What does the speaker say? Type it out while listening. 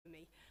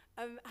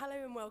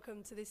Hello and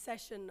welcome to this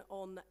session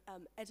on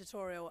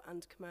editorial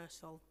and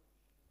commercial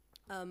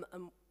and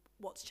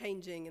what's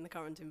changing in the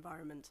current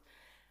environment.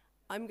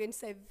 I'm going to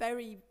say a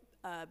very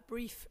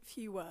brief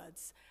few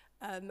words.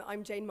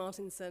 I'm Jane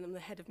Martinson. I'm the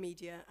head of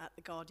media at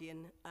The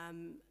Guardian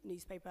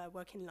newspaper. I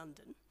work in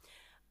London.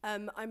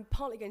 I'm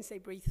partly going to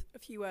say a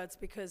few words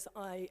because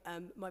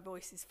my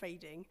voice is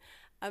fading,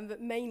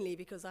 but mainly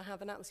because I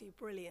have an absolutely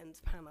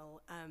brilliant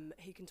panel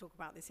who can talk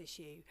about this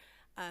issue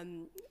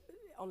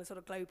on a sort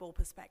of global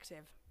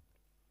perspective.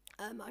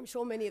 I'm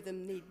sure many of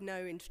them need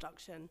no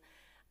introduction,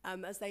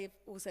 as they've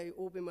also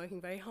all been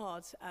working very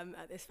hard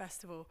at this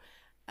festival.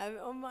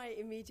 On my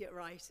immediate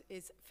right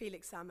is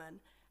Felix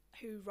Salmon,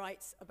 who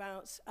writes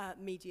about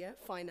media,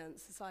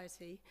 finance,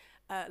 society,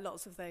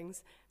 lots of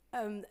things.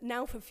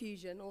 Now for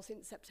Fusion, or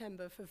since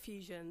September for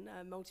Fusion,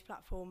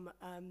 multi-platform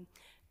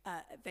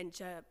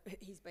venture.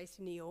 He's based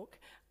in New York,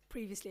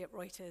 previously at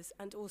Reuters,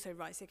 and also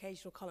writes the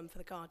occasional column for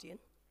The Guardian.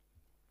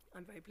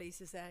 I'm very pleased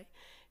to say.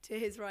 To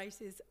his right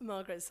is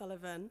Margaret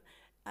Sullivan,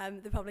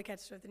 the public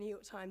editor of the New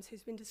York Times,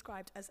 who's been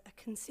described as a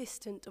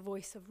consistent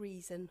voice of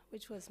reason,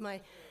 which was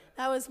my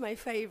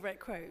favourite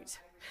quote.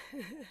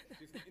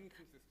 She's an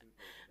inconsistent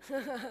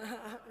voice.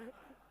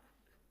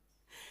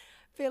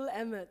 Phil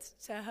Emmott,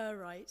 to her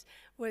right,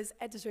 was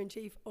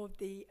editor-in-chief of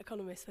The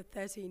Economist for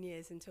 13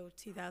 years until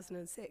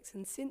 2006,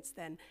 and since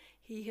then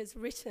he has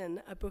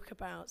written a book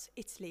about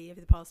Italy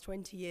over the past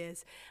 20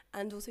 years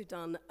and also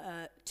done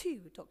 2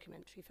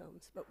 documentary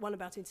films, but one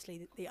about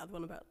Italy, the other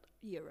one about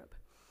Europe.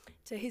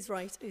 To his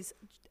right is,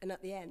 and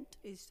at the end,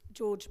 is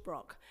George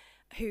Brock,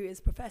 who is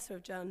Professor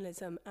of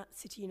Journalism at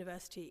City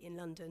University in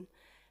London,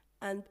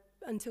 and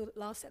until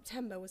last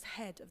September was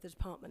head of the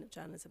Department of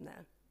Journalism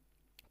there.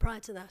 Prior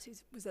to that, he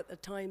was at the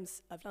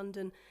Times of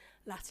London,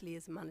 latterly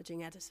as a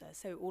managing editor.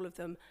 So all of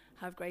them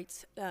have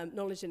great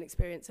knowledge and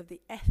experience of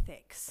the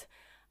ethics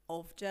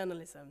of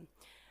journalism.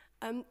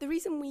 The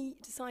reason we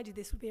decided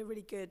this would be a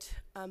really good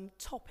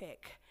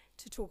topic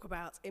to talk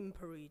about in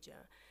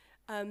Perugia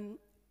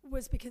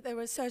was because there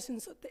were certain,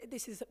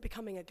 this is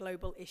becoming a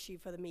global issue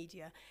for the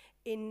media.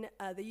 In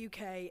the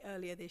UK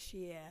earlier this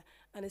year,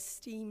 an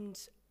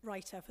esteemed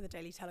writer for the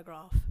Daily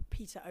Telegraph,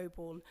 Peter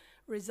Oborne,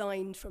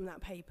 resigned from that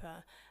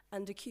paper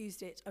and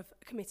accused it of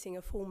committing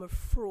a form of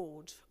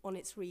fraud on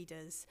its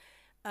readers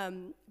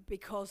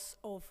because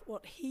of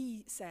what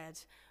he said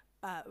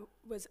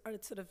was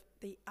sort of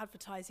the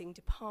advertising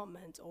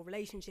department or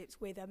relationships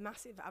with a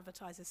massive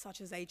advertisers such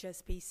as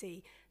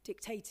HSBC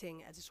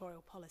dictating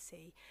editorial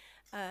policy,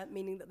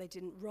 meaning that they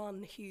didn't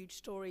run huge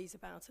stories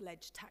about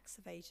alleged tax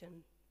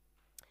evasion.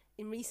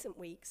 In recent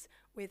weeks,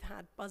 we've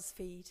had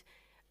BuzzFeed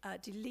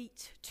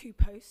delete 2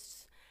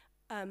 posts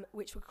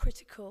which were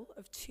critical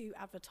of 2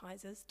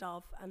 advertisers,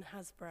 Dove and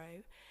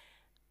Hasbro.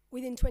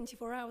 Within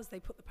 24 hours,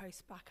 they put the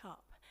post back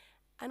up.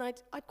 And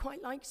I'd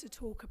quite like to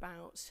talk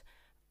about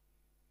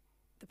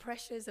the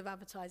pressures of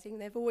advertising.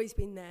 They've always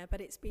been there,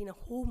 but it's been a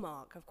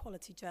hallmark of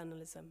quality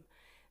journalism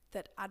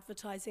that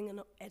advertising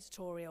and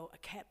editorial are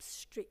kept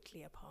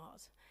strictly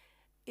apart.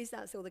 Is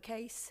that still the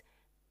case?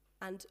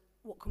 And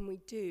what can we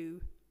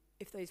do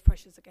if those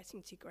pressures are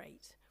getting too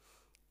great?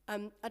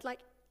 I'd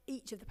like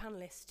each of the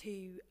panelists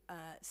to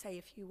say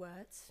a few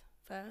words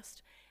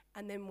first,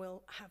 and then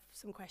we'll have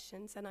some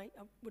questions, and I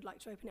would like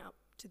to open it up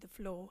to the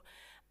floor.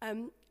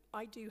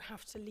 I do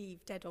have to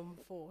leave dead on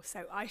 4,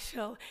 so I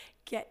shall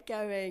get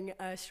going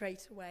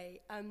straight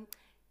away.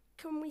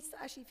 Can we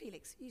actually,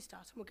 Felix, you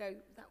start, and we'll go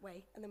that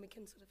way, and then we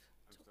can sort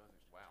of talk.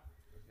 Wow,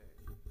 okay.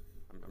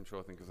 I'm sure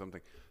I'll think of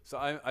something. So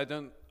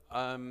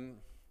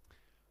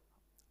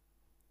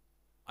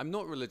I'm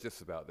not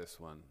religious about this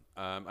one.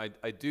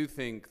 I do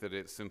think that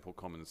it's simple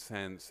common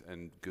sense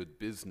and good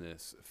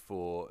business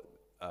for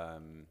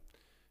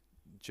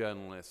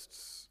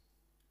journalists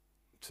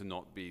to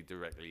not be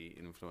directly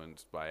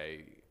influenced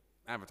by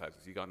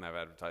advertisers. You can't have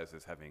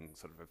advertisers having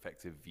sort of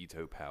effective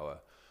veto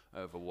power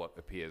over what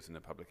appears in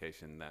a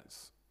publication.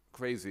 That's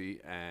crazy,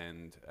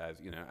 and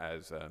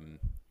and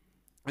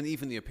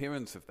even the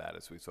appearance of that,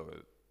 as we saw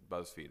at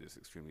BuzzFeed, is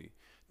extremely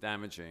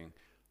damaging.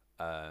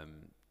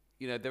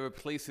 There are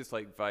places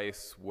like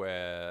Vice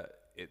where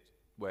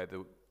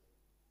the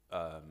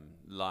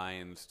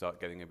lines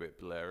start getting a bit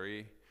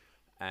blurry,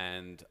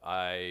 and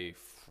I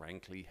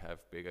frankly have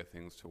bigger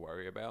things to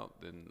worry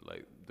about than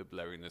like the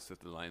blurriness of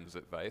the lines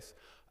at Vice.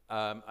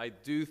 I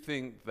do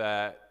think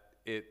that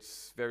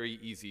it's very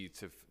easy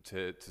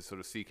to sort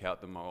of seek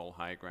out the moral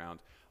high ground,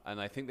 and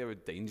I think there are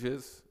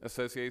dangers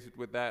associated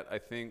with that. I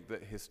think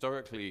that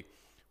historically,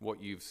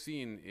 what you've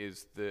seen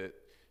is that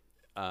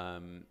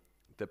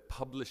the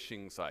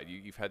publishing side,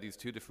 you've had these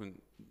 2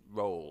 different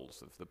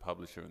roles of the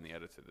publisher and the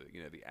editor,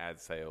 the ad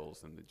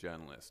sales and the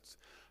journalists.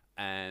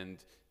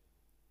 And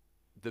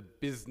the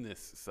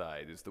business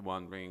side is the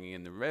one bringing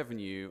in the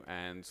revenue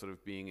and sort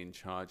of being in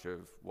charge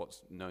of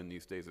what's known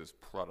these days as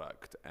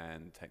product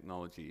and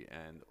technology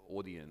and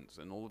audience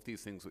and all of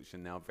these things which are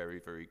now very,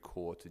 very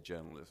core to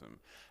journalism.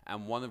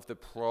 And one of the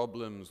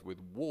problems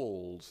with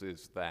walls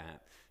is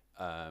that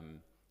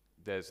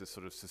there's a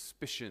sort of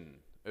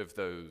suspicion of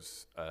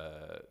those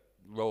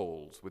roles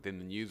roles within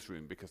the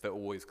newsroom because they're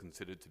always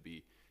considered to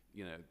be,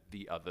 you know,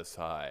 the other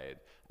side.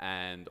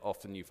 And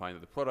often you find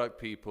that the product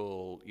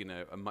people, you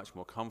know, are much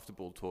more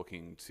comfortable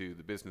talking to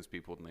the business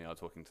people than they are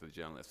talking to the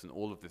journalists, and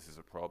all of this is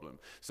a problem.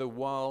 So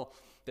while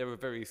there are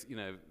very, you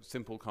know,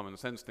 simple common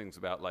sense things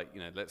about, like, you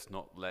know, let's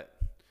not let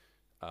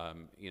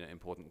you know,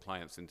 important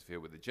clients interfere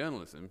with the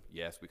journalism.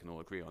 Yes, we can all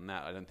agree on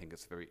that. I don't think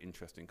it's a very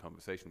interesting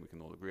conversation. We can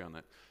all agree on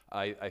that.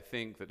 I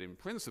think that in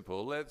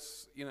principle,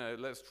 let's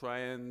try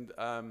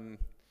and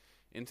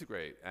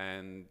integrate,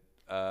 and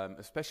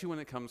especially when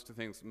it comes to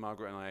things.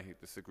 Margaret and I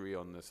disagree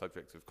on the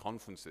subject of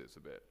conferences a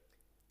bit.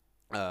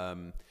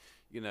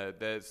 You know,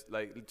 there's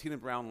like Tina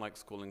Brown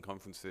likes calling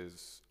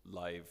conferences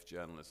live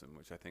journalism,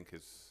 which I think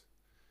is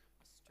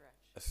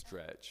a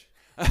stretch.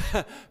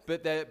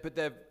 but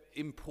they're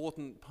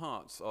important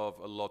parts of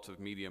a lot of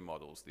media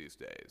models these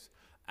days.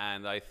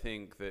 And I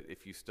think that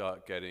if you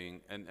start getting,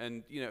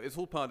 and you know, it's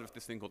all part of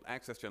this thing called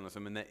access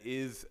journalism, and there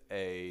is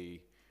a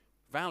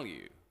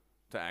value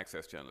to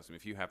access journalism.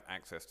 If you have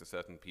access to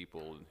certain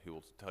people who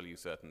will tell you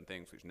certain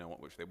things which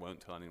they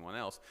won't tell anyone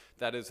else,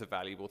 that is a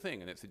valuable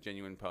thing, and it's a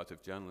genuine part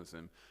of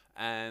journalism.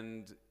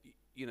 And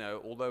you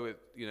know, although it,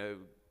 you know,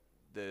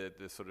 the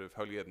sort of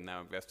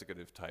holier-than-thou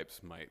investigative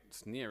types might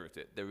sneer at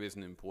it, there is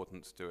an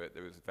importance to it,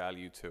 there is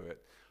value to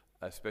it,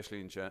 especially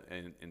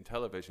in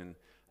television.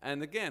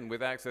 And again,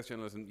 with access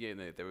journalism, you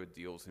know, there are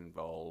deals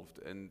involved,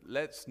 and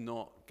let's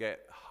not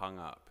get hung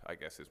up, I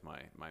guess, is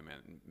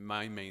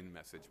my main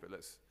message. But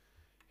let's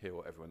hear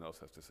what everyone else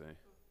has to say.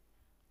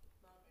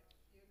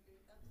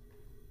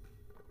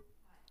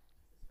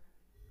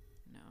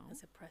 No.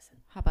 As a present.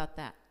 How about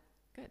that?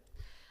 Good.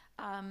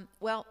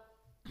 Well,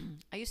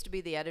 I used to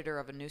be the editor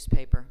of a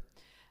newspaper,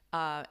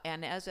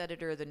 and as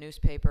editor of the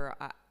newspaper,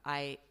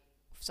 I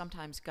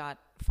sometimes got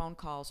phone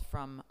calls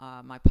from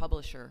my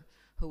publisher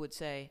who would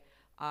say,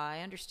 I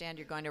understand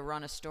you're going to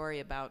run a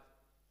story about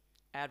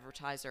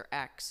advertiser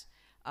X.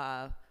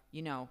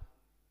 You know,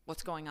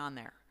 what's going on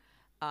there?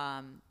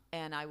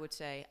 And I would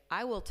say,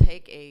 I will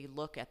take a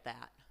look at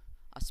that,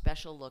 a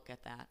special look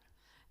at that.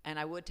 And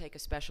I would take a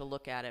special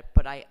look at it,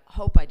 but I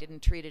hope I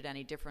didn't treat it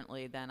any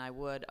differently than I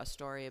would a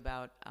story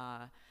about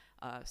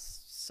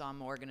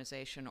some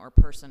organization or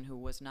person who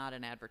was not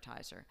an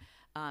advertiser.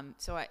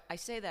 So I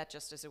say that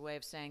just as a way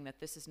of saying that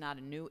this is not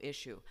a new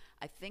issue.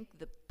 I think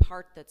the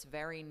part that's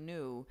very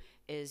new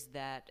is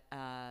that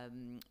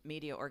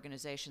media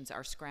organizations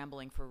are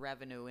scrambling for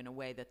revenue in a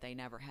way that they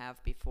never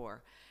have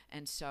before.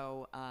 And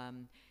so,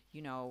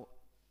 you know,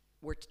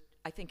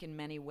 I think in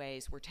many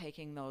ways we're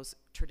taking those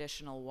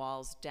traditional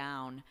walls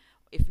down,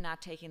 if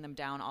not taking them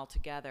down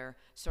altogether,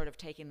 sort of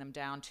taking them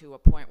down to a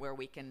point where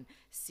we can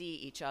see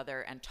each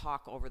other and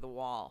talk over the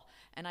wall.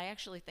 And I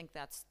actually think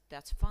that's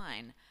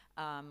fine.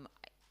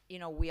 You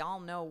know, we all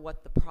know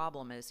what the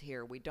problem is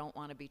here. We don't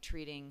want to be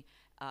treating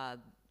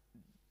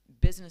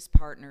business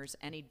partners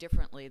any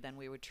differently than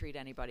we would treat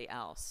anybody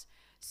else.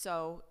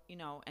 So, you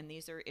know, and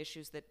these are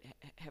issues that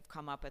have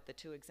come up at the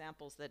two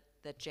examples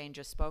that Jane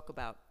just spoke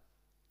about.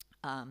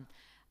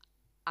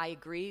 I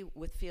agree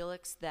with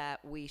Felix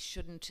that we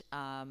shouldn't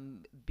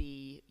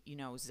be, you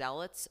know,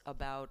 zealots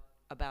about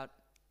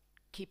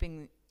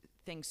keeping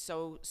things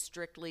so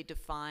strictly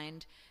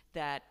defined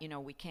that, you know,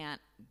 we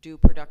can't do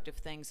productive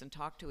things and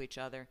talk to each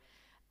other.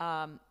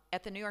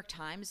 At the New York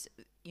Times,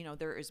 you know,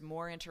 there is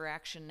more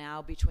interaction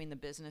now between the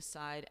business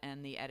side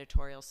and the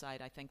editorial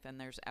side, I think, than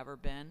there's ever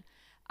been.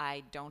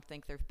 I don't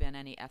think there have been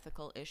any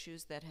ethical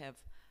issues that have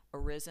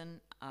arisen,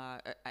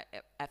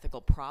 ethical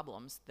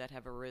problems that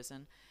have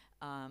arisen.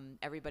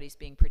 Everybody's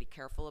being pretty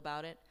careful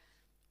about it.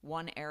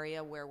 One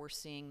area where we're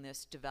seeing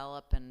this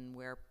develop and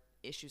where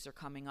issues are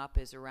coming up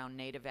is around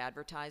native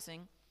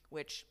advertising,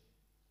 which,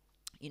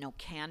 you know,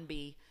 can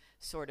be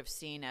sort of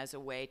seen as a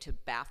way to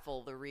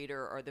baffle the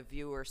reader or the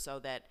viewer so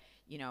that,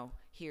 you know,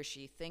 he or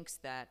she thinks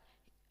that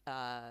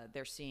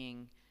they're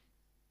seeing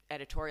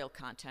editorial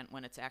content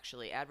when it's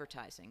actually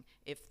advertising.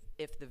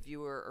 If the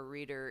viewer or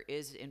reader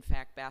is in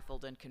fact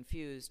baffled and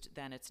confused,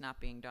 then it's not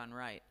being done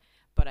right.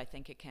 But I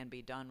think it can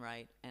be done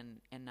right and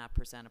not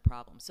present a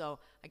problem. So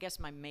I guess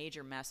my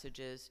major message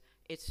is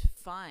it's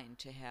fine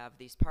to have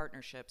these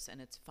partnerships and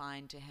it's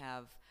fine to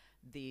have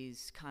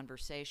these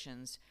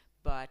conversations,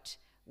 but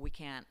we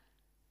can't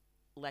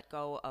let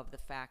go of the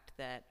fact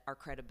that our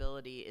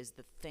credibility is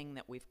the thing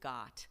that we've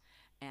got.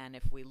 And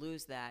if we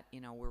lose that, you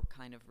know, we're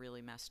kind of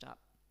really messed up.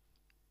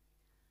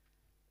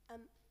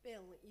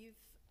 Bill, you've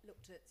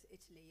looked at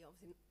Italy,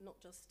 obviously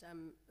not just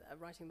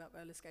writing about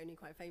Berlusconi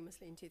quite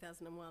famously in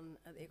 2001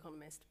 at The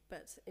Economist,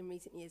 but in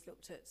recent years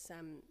looked at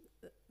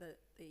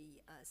the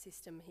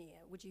system here.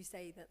 Would you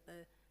say that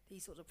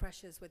these sort of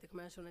pressures with the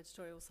commercial and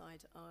editorial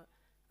side are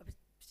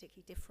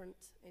particularly different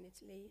in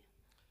Italy?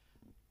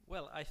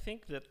 Well, I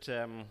think that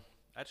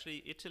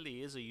actually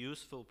Italy is a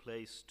useful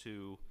place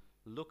to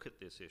look at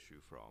this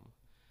issue from,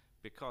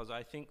 because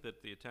I think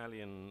that the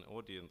Italian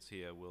audience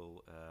here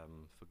will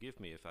forgive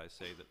me if I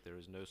say that there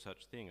is no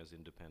such thing as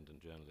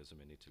independent journalism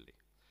in Italy.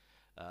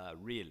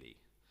 Really.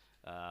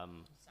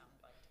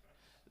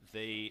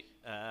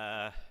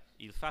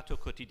 Il Fatto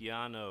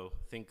Quotidiano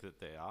think that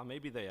they are.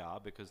 Maybe they are,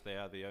 because they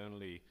are the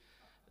only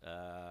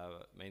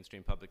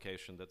mainstream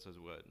publication that's, as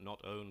it were,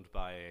 not owned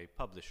by a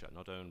publisher,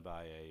 not owned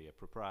by a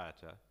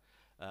proprietor.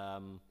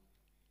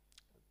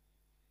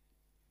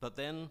 But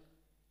then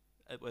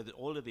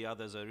all of the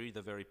others are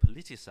either very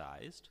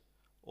politicized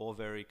or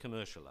very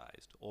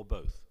commercialized, or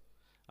both,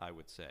 I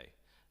would say.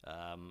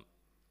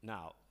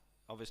 Now,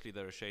 obviously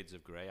there are shades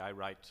of grey. I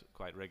write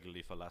quite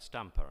regularly for La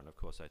Stampa, and of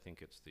course I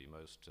think it's the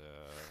most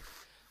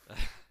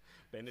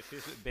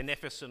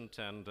beneficent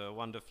and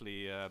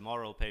wonderfully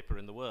moral paper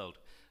in the world,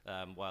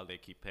 while they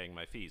keep paying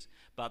my fees.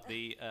 But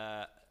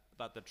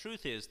the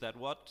truth is that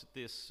what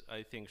this,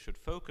 I think, should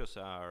focus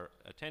our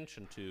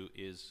attention to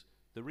is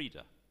the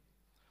reader.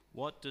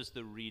 What does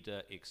the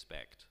reader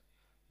expect?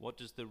 What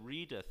does the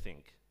reader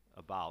think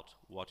about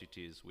what it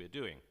is we're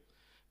doing?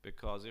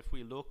 Because if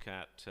we look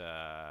at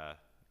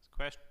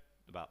question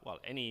about, well,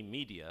 any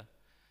media,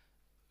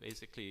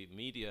 basically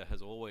media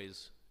has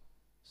always,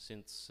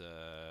 since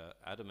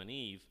Adam and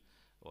Eve,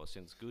 or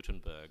since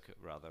Gutenberg,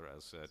 rather,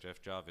 as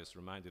Jeff Jarvis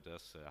reminded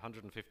us,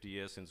 150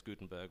 years since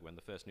Gutenberg, when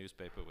the first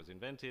newspaper was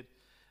invented,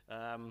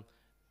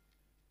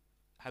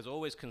 has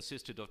always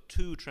consisted of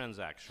two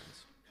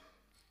transactions.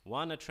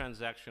 One, a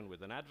transaction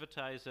with an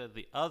advertiser,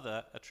 the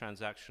other, a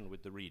transaction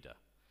with the reader.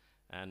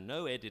 And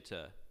no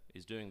editor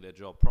is doing their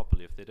job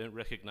properly if they don't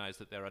recognize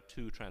that there are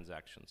two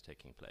transactions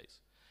taking place.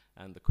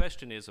 And the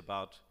question is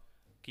about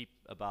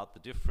the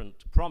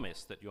different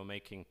promise that you're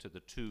making to the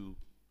two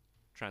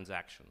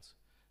transactions.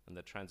 And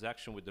the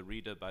transaction with the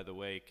reader, by the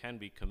way, can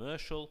be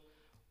commercial,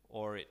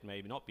 or it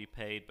may not be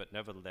paid, but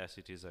nevertheless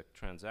it is a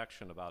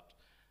transaction about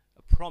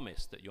a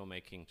promise that you're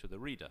making to the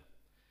reader.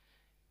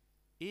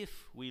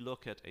 If we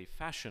look at a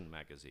fashion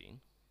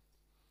magazine,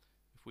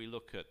 if we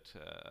look at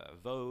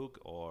Vogue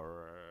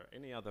or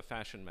any other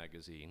fashion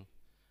magazine,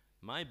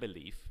 my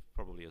belief,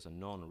 probably as a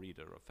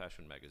non-reader of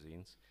fashion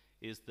magazines,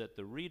 is that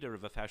the reader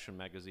of a fashion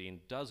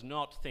magazine does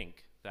not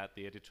think that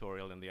the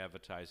editorial and the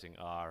advertising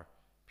are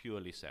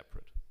purely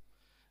separate.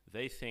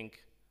 They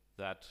think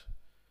that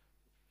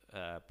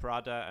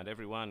Prada and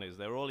everyone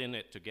they're all in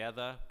it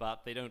together,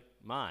 but they don't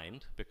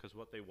mind, because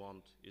what they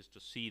want is to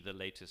see the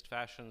latest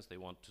fashions, they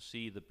want to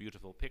see the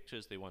beautiful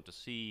pictures, they want to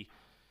see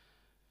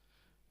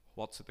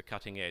what's at the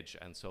cutting edge,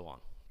 and so on.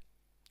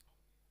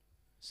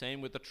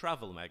 Same with the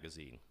travel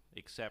magazine,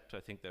 except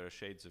I think there are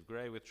shades of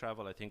grey with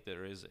travel. I think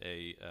there is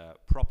a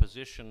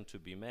proposition to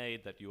be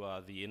made that you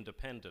are the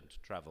independent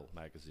travel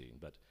magazine.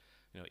 But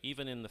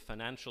even in the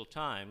Financial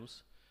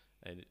Times,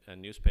 a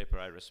newspaper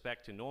I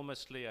respect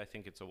enormously, I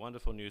think it's a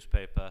wonderful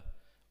newspaper,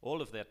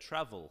 all of their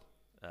travel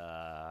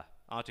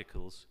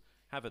articles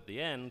have at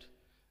the end,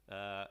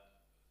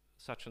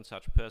 such and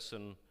such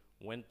person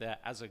went there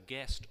as a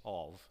guest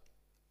of,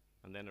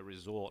 and then a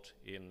resort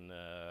in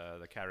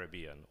the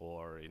Caribbean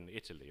or in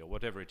Italy or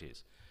whatever it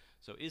is.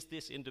 So is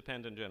this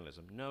independent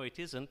journalism? No, it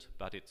isn't,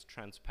 but it's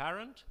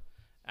transparent,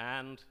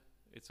 and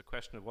it's a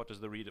question of what do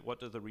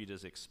the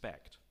readers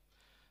expect?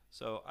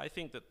 So I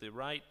think that the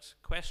right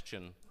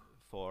question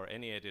for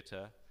any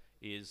editor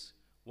is,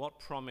 what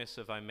promise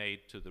have I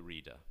made to the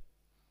reader?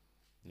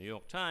 New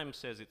York Times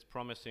says it's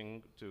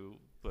promising to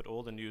put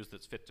all the news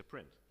that's fit to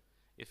print.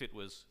 If it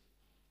was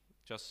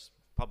just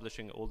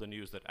publishing all the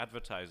news that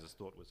advertisers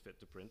thought was fit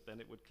to print, then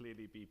it would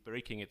clearly be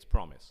breaking its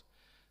promise.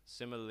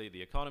 Similarly,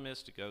 The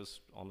Economist goes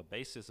on the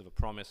basis of a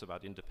promise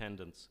about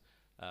independence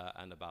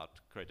and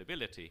about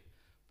credibility,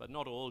 but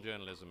not all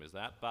journalism is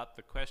that. But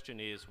the question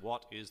is,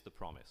 what is the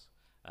promise?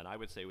 And I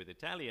would say with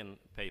Italian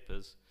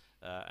papers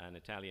and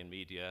Italian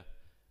media,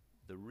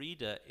 the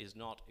reader is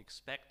not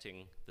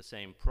expecting the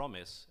same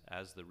promise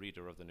as the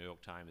reader of the New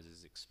York Times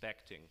is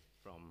expecting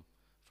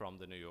from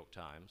the New York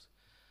Times.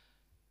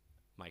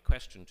 My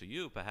question to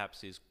you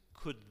perhaps is,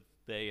 could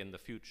they in the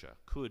future,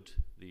 could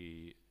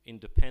the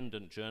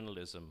independent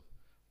journalism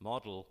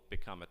model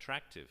become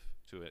attractive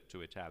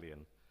to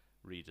Italian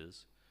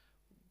readers?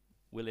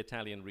 Will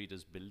Italian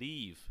readers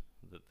believe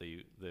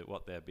that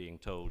what they're being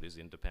told is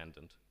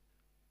independent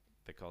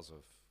because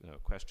of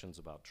questions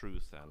about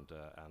truth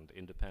and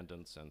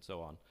independence and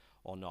so on,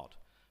 or not?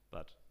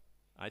 But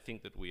I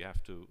think that we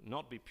have to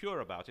not be pure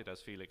about it,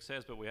 as Felix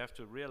says, but we have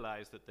to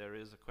realize that there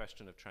is a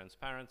question of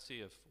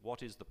transparency, of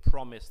what is the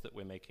promise that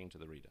we're making to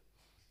the reader.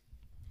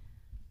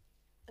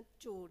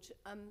 George,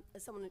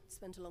 as someone who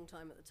spent a long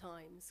time at the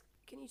Times,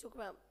 can you talk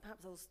about,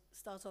 perhaps I'll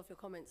start off your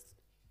comments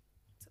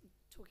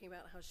talking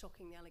about how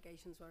shocking the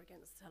allegations were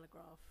against the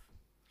Telegraph?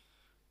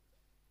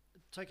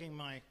 Taking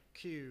my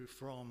cue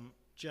from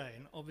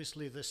Jane,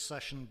 obviously this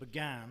session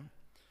began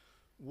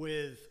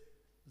with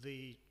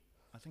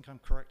I think I'm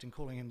correct in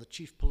calling him the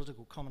chief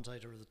political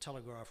commentator of the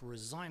Telegraph,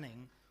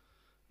 resigning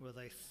with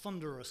a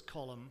thunderous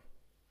column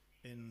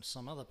in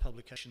some other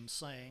publication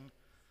saying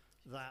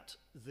that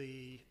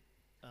the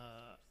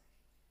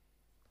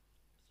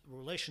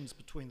relations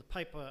between the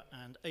paper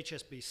and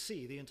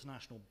HSBC, the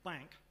international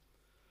bank,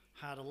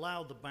 had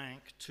allowed the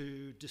bank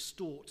to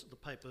distort the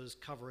paper's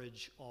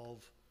coverage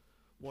of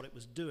what it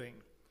was doing.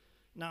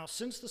 Now,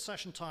 since the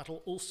session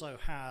title also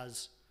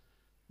has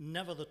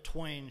never the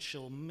twain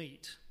shall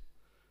meet,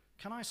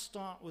 can I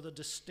start with a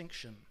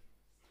distinction?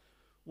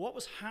 What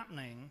was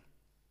happening,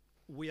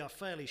 we are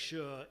fairly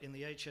sure, in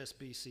the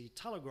HSBC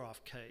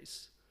Telegraph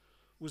case,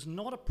 was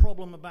not a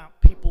problem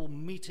about people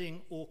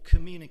meeting or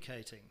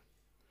communicating.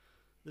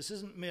 This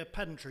isn't mere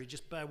pedantry,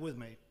 just bear with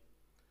me.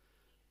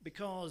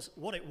 Because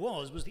what it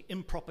was the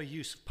improper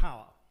use of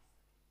power.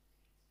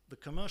 The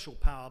commercial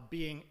power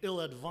being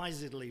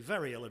ill-advisedly,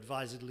 very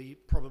ill-advisedly,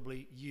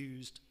 probably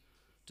used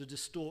to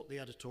distort the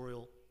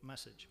editorial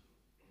message.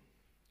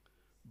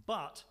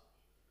 But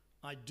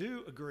I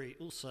do agree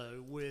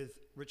also with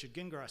Richard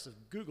Gingras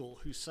of Google,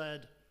 who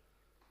said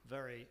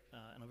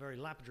in a very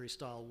lapidary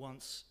style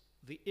once,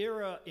 the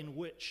era in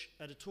which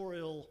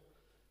editorial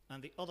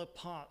and the other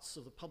parts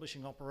of the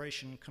publishing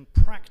operation can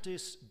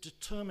practice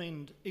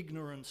determined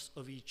ignorance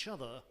of each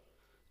other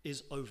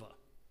is over.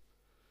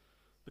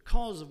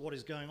 Because of what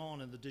is going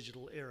on in the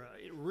digital era,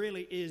 it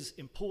really is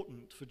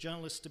important for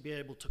journalists to be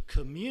able to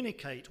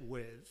communicate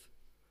with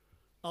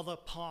other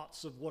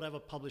parts of whatever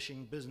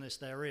publishing business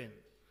they're in.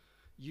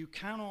 You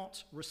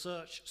cannot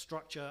research,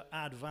 structure,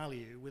 add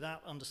value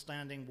without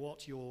understanding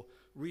what your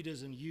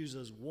readers and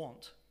users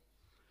want.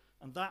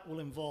 And that will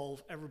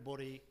involve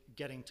everybody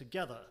getting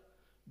together.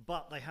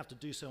 But they have to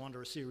do so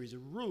under a series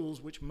of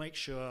rules which make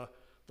sure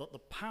that the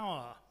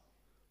power,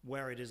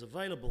 where it is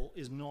available,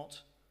 is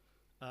not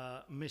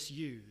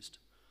misused.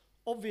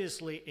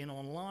 Obviously, in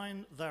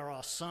online, there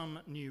are some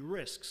new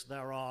risks.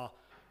 There are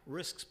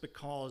risks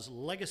because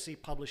legacy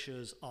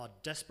publishers are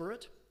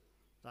desperate.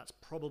 That's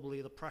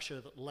probably the pressure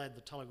that led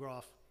the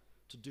Telegraph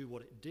to do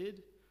what it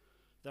did.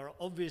 There are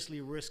obviously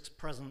risks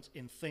present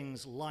in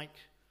things like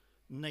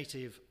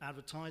native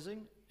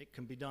advertising. It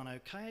can be done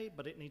okay,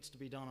 but it needs to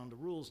be done under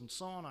rules and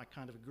so on. I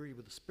kind of agree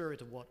with the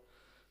spirit of what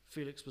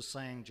Felix was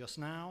saying just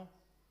now.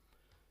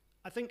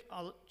 I think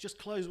I'll just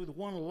close with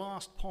one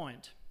last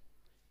point.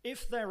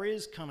 If there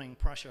is coming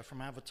pressure from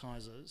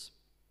advertisers,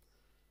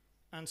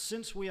 and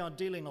since we are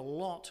dealing a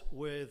lot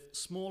with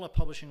smaller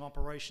publishing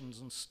operations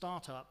and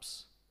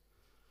startups,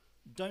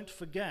 don't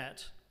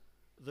forget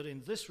that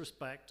in this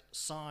respect,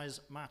 size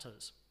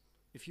matters.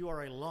 If you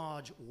are a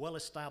large,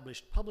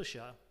 well-established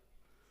publisher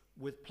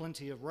with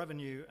plenty of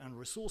revenue and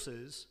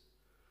resources,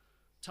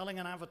 telling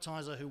an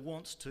advertiser who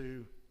wants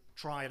to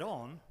try it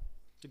on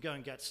to go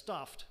and get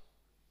stuffed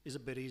is a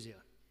bit easier.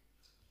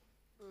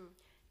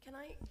 Can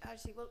I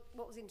actually,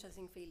 what was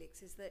interesting,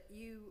 Felix, is that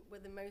you were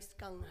the most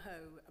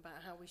gung-ho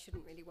about how we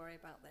shouldn't really worry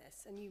about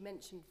this. And you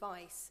mentioned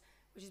Vice,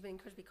 which has been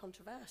incredibly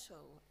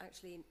controversial,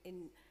 actually,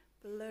 in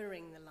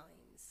blurring the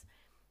lines.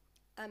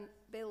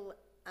 Bill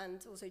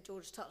and also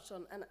George touched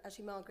on, and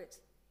actually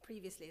Margaret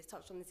previously has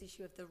touched on this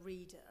issue of the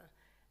reader,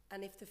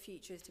 and if the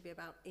future is to be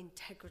about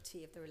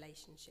integrity of the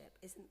relationship,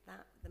 isn't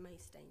that the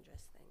most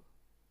dangerous thing?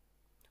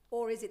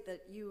 Or is it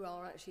that you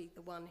are actually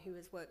the one who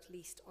has worked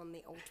least on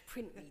the old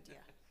print media?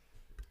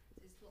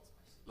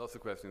 Lots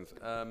of questions.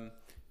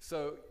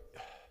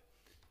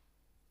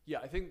 Yeah,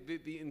 I think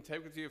the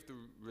integrity of the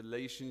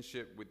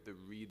relationship with the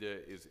reader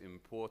is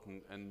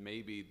important, and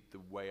maybe the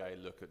way I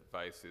look at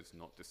Vice is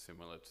not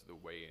dissimilar to the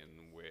way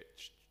in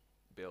which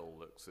Bill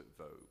looks at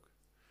Vogue.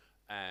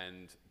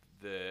 And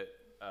that,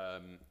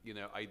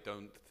 I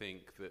don't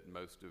think that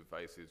most of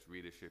Vice's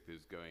readership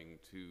is going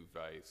to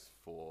Vice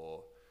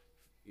for,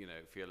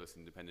 fearless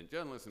independent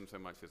journalism so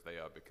much as they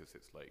are because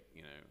it's like,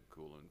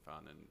 cool and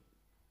fun and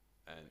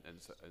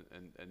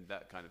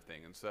that kind of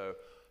thing. And so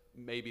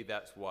maybe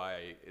that's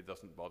why it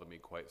doesn't bother me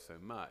quite so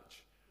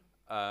much.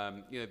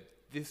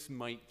 This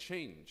might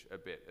change a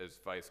bit as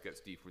Vice gets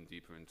deeper and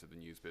deeper into the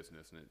news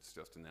business, and it's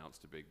just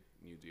announced a big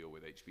new deal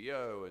with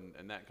HBO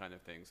and that kind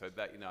of thing. So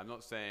that, I'm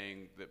not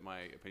saying that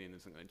my opinion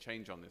isn't going to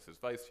change on this as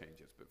Vice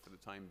changes, but for the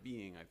time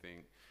being, I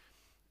think,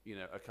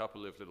 a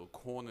couple of little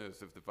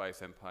corners of the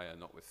Vice empire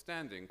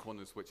notwithstanding,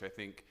 corners which I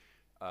think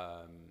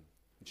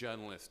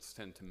journalists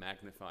tend to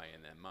magnify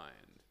in their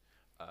mind.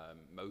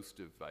 Most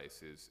of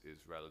Vice is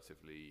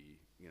relatively,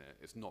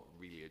 it's not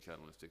really a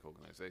journalistic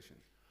organization.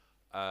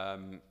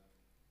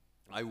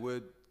 I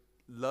would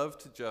love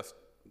to just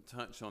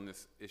touch on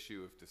this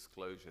issue of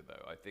disclosure,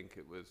 though. I think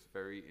it was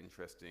very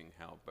interesting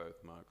how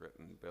both Margaret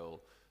and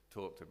Bill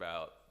talked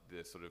about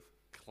the sort of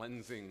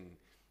cleansing,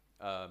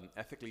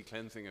 ethically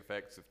cleansing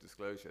effects of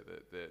disclosure,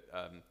 that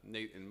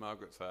in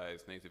Margaret's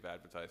eyes, native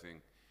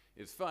advertising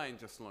is fine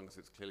just as long as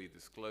it's clearly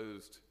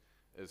disclosed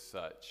as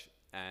such.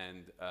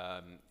 And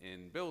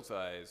in Bill's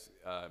eyes,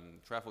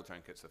 travel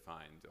junkets are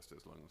fine just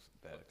as long as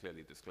they're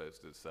clearly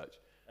disclosed as such.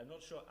 I'm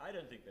not sure. I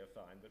don't think they're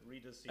fine, but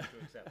readers seem to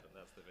accept them.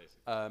 That's the basic.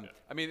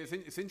 I mean,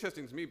 it's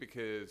interesting to me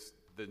because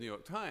the New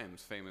York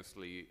Times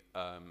famously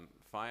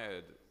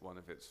fired one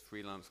of its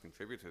freelance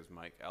contributors,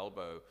 Mike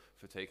Albo,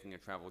 for taking a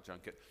travel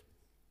junket,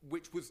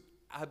 which was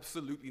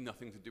absolutely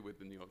nothing to do with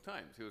the New York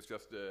Times. He was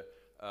just a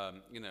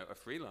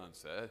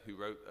freelancer who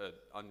wrote an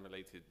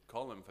unrelated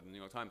column for the New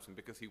York Times, and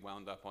because he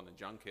wound up on a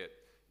junket,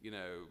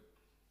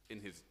 in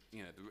his,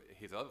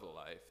 his other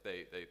life,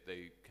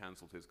 they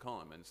cancelled his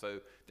column. And so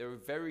there are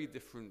very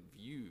different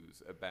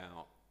views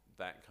about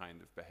that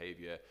kind of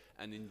behavior.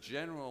 And in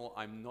general,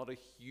 I'm not a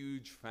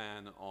huge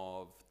fan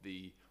of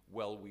the,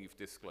 well, we've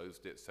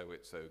disclosed it, so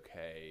it's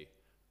okay,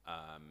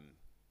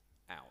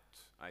 out.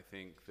 I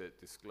think that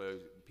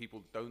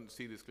people don't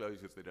see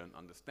disclosures, they don't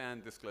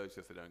understand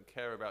disclosures, they don't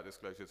care about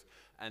disclosures,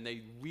 and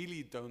they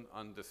really don't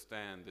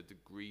understand the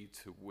degree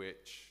to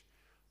which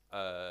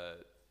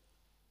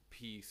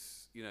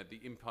piece, the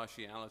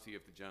impartiality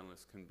of the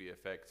journalist can be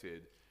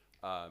affected.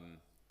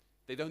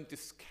 They don't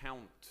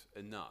discount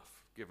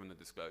enough given the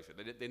disclosure.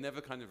 They never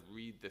kind of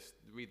read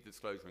the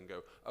disclosure and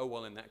go, oh,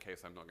 well, in that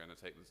case, I'm not going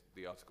to take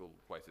the article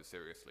quite as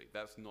seriously.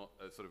 That's not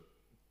a sort of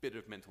bit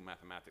of mental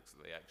mathematics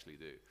that they actually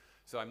do.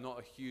 So I'm not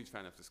a huge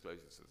fan of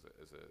disclosures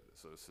as a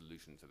sort of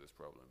solution to this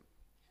problem.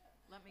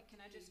 Can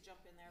I just jump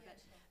in there a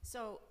bit?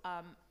 So,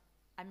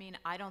 I mean,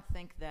 I don't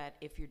think that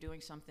if you're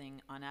doing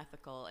something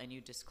unethical and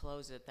you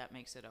disclose it, that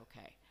makes it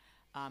okay.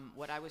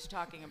 What I was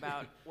talking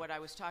about,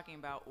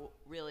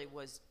 really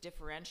was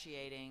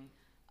differentiating,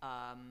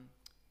 an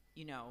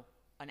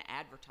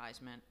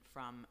advertisement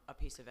from a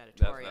piece of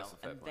editorial. That's a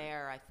fair and point.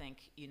 there, I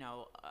think,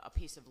 a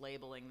piece of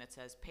labeling that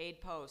says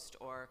paid post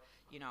or,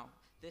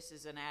 this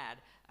is an ad.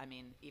 I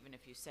mean, even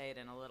if you say it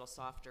in a little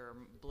softer,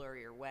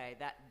 blurrier way,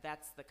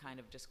 that's the kind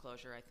of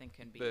disclosure I think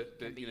can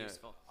be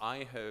useful.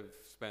 I have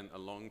spent a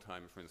long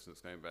time, for instance,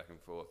 going back and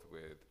forth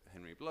with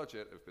Henry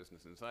Blodgett of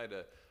Business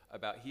Insider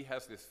about, he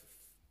has this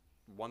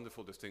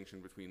wonderful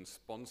distinction between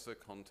sponsor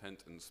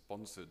content and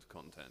sponsored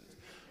content,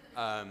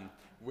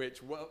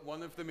 which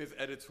one of them is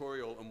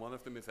editorial and one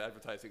of them is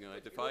advertising, and I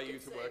defy you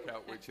to work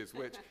out which is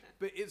which.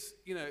 But it's,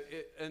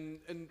 and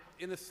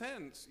in a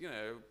sense,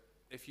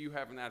 if you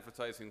have an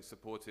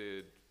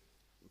advertising-supported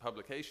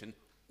publication,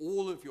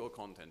 all of your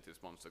content is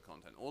sponsor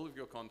content. All of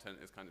your content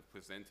is kind of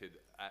presented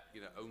at,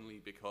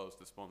 only because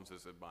the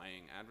sponsors are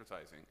buying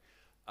advertising.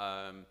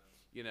 And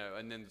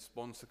then the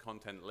sponsor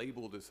content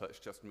labeled as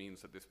such just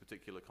means that this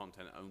particular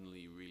content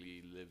only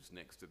really lives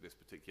next to this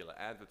particular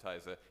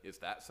advertiser. Is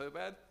that so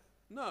bad?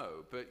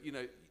 No, but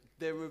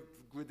there are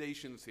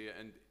gradations here,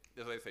 and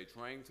as I say,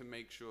 trying to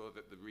make sure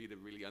that the reader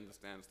really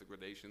understands the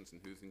gradations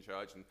and who's in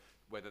charge and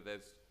whether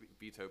there's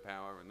veto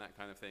power and that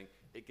kind of thing,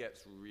 it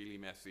gets really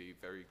messy,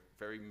 very,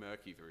 very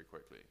murky very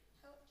quickly.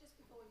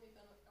 Just before we move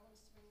on, I wanted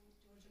to bring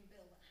George and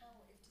Bill, how,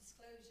 if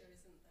disclosure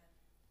isn't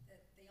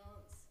the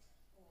answer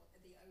or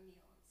the only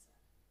answer,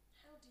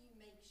 how do you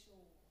make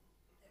sure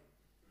that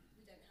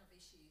we don't have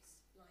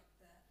issues like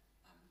the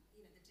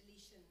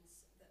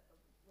deletions that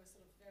were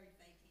sort of very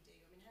vaguely due?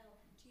 I mean, how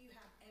do you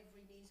have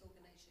every news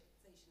organisation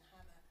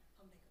have a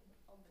public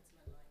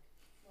ombudsman like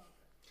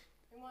Margaret?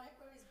 I mean,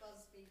 where is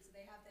BuzzFeed? So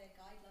they have their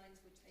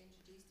guidelines, which they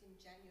introduced in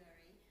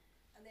January,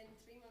 and then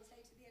 3 months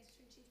later, the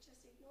editor-in-chief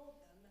just ignored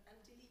them and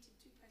deleted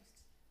 2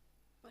 posts.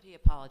 But he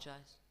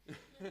apologized.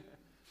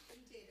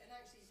 He did, and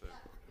actually,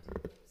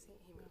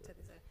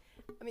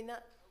 I mean,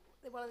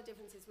 one of the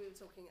differences we were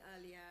talking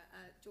earlier,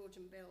 George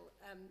and Bill,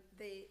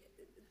 the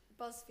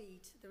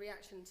BuzzFeed, the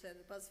reaction to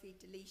the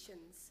BuzzFeed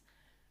deletions,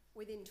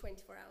 within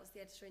 24 hours,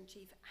 the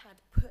editor-in-chief had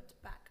put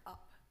back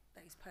up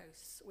those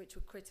posts, which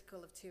were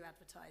critical of 2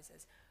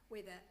 advertisers,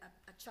 with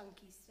a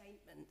chunky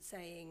statement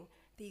saying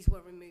these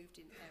were removed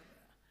in error.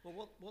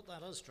 Well, what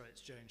that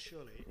illustrates, Jane,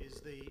 surely,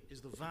 is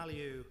the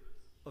value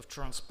of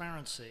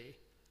transparency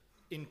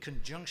in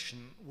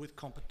conjunction with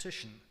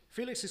competition.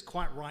 Felix is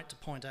quite right to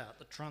point out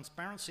that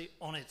transparency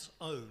on its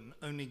own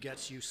only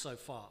gets you so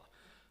far.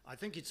 I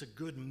think it's a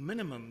good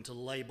minimum to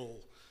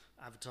label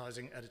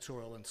advertising,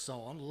 editorial, and so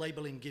on.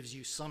 Labeling gives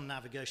you some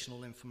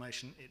navigational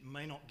information. It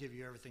may not give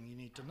you everything you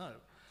need to know.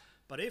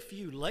 But if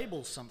you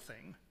label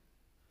something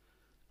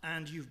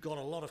and you've got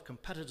a lot of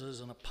competitors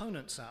and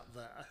opponents out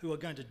there who are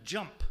going to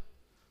jump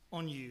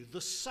on you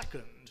the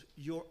second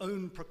your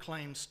own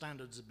proclaimed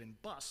standards have been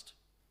bust,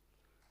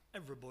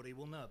 everybody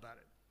will know about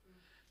it.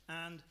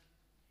 And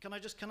can I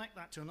just connect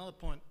that to another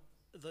point,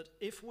 that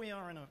if we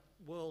are in a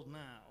world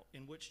now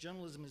in which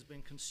journalism is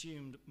being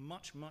consumed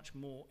much, much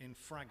more in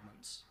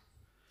fragments,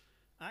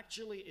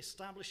 actually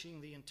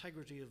establishing the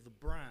integrity of the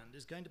brand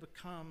is going to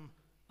become,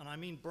 and I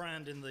mean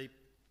brand in the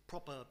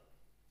proper,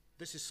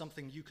 this is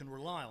something you can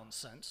rely on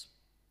sense,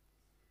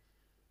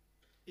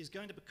 is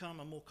going to become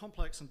a more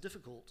complex and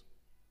difficult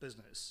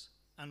business,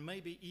 and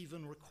maybe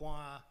even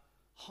require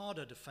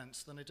harder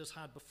defense than it has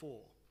had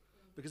before.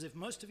 Because if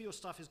most of your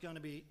stuff is going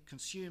to be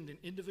consumed in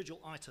individual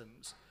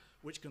items,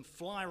 which can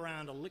fly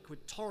around a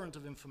liquid torrent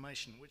of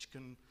information, which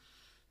can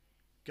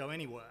go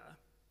anywhere,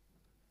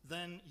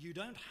 then you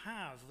don't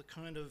have the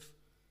kind of,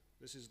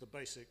 this is the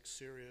basic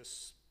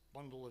serious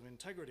bundle of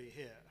integrity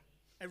here.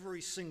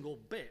 Every single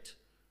bit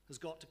has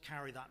got to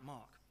carry that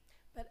mark.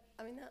 But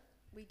I mean,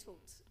 we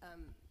talked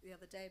the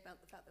other day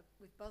about the fact that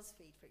with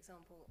BuzzFeed, for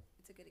example,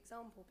 it's a good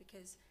example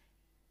because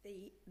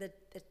the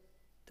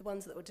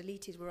ones that were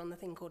deleted were on the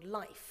thing called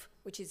Life,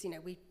 which is,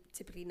 we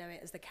typically know it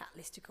as the cat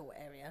listicle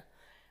area,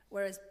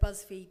 whereas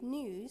BuzzFeed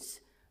News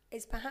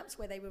is perhaps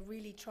where they were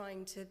really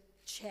trying to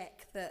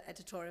check the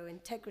editorial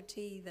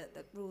integrity,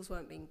 that rules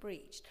weren't being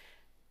breached.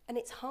 And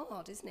it's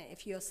hard, isn't it,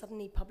 if you're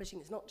suddenly publishing,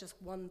 it's not just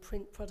one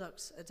print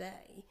product a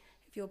day.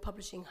 if you're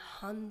publishing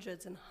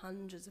hundreds and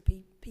hundreds of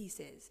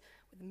pieces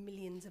with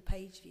millions of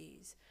page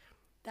views,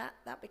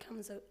 that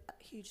becomes a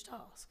huge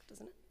task,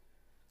 doesn't it?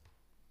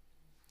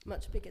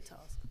 Much bigger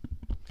task.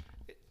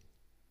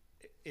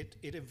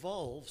 It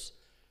involves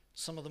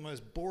some of the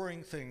most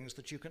boring things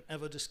that you can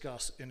ever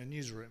discuss in a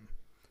newsroom.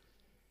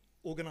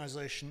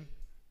 Organization,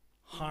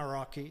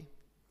 hierarchy,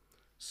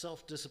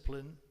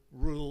 self-discipline,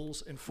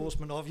 rules,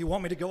 enforcement of. You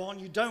want me to go on,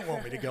 you don't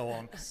want me to go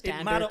on.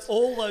 It matter.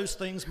 All those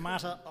things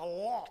matter a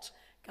lot.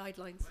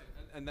 Guidelines.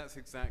 And that's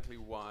exactly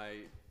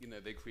why, you know,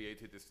 they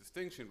created this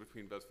distinction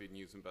between BuzzFeed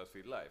News and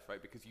BuzzFeed Life,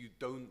 right? Because you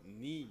don't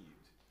need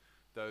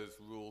those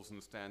rules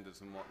and standards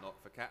and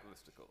whatnot for cat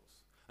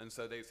listicles. And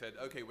so they said,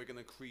 okay, we're going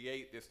to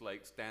create this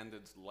like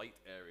standards light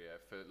area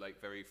for like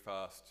very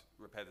fast,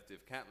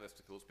 repetitive cat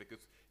listicles,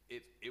 because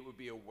it would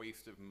be a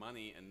waste of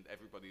money and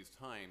everybody's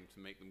time to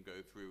make them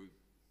go through,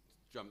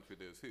 jump through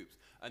those hoops.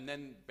 And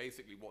then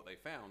basically what they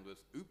found was,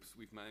 oops,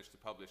 we've managed to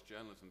publish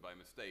journalism by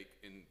mistake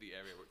in the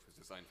area which was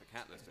designed for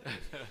cat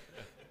listicles.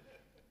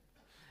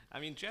 I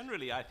mean,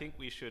 generally, I think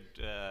we should,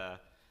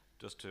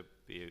 just to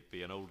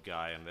be an old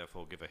guy and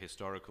therefore give a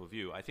historical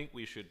view, I think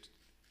we should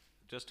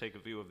just take a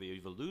view of the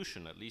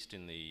evolution, at least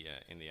in the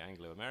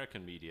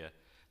Anglo-American media,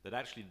 that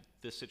actually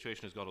this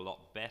situation has got a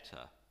lot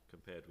better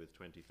compared with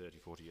 20, 30,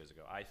 40 years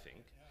ago, I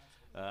think,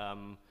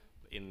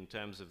 in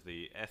terms of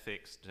the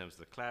ethics, in terms of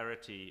the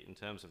clarity, in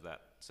terms of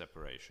that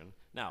separation.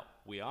 Now,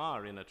 we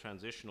are in a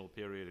transitional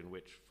period in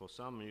which, for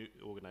some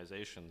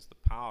organizations, the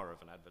power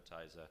of an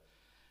advertiser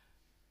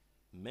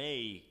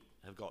may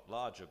have got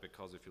larger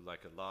because, if you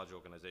like, a large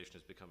organization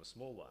has become a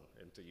small one,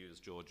 and to use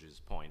George's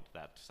point,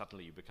 that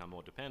suddenly you become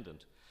more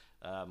dependent.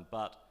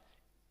 But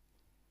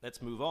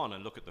let's move on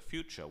and look at the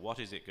future. What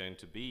is it going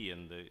to be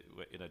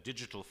in a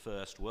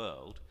digital-first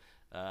world?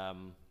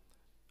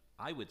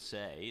 I would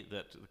say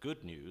that the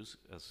good news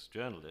as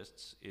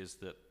journalists is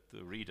that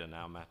the reader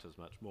now matters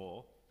much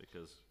more,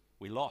 because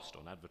we lost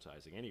on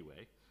advertising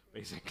anyway.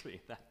 Basically,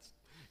 that's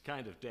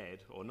kind of dead,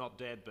 or not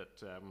dead,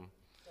 but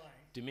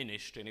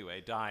diminished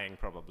anyway, dying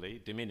probably,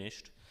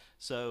 diminished.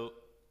 So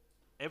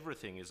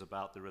everything is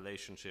about the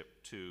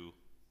relationship to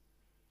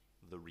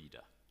the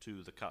reader,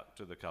 to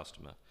the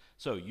customer.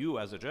 So you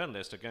as a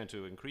journalist are going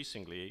to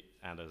increasingly,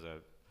 and as a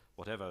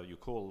whatever you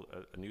call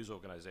a news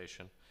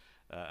organization,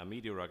 a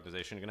media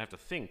organization, you're going to have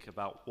to think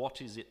about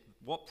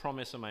what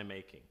promise am I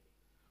making?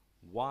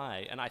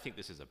 Why? And I think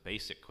this is a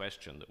basic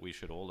question that we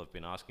should all have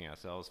been asking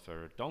ourselves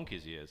for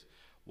donkey's years.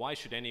 Why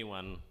should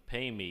anyone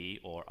pay me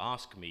or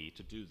ask me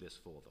to do this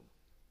for them?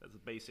 That's a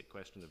basic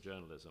question of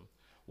journalism.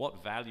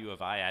 What value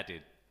have I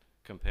added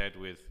compared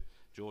with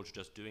George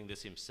just doing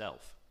this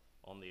himself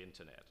on the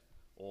internet,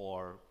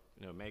 or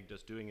Meg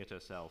just doing it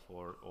herself,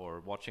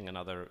 or watching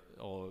another,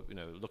 or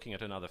looking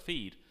at another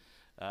feed?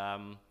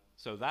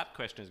 So that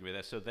question is going to be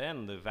there. So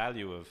then the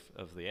value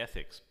of the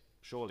ethics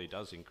surely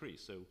does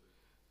increase. So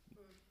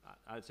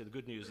I'd say the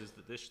good news is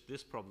that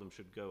this problem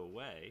should go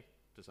away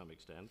to some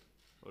extent,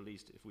 or at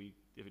least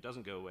if it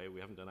doesn't go away, we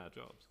haven't done our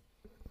jobs.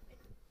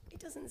 It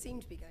doesn't seem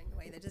to be going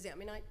away, though, does it? I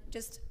mean,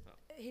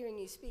 hearing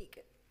you speak,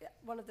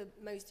 one of the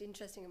most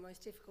interesting and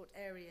most difficult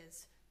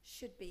areas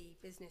should be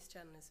business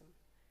journalism,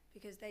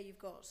 because there you've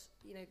got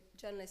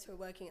journalists who are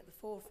working at the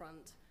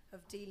forefront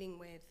of dealing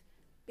with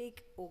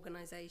big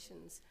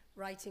organizations,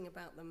 writing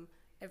about them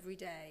every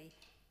day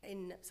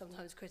in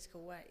sometimes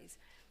critical ways.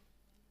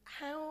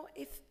 How,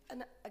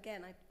 and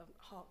again, I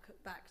hark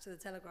back to the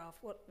Telegraph,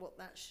 what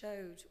that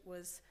showed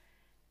was,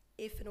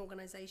 if an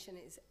organization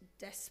is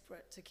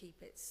desperate to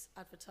keep its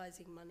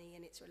advertising money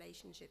and its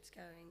relationships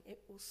going, it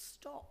will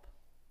stop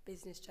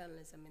business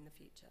journalism in the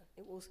future.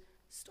 It will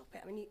stop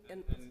it.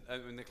 I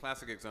mean, the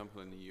classic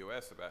example in the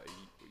US about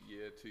a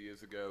year, 2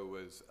 years ago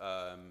was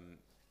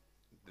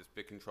this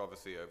big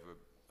controversy over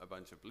a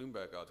bunch of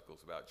Bloomberg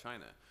articles about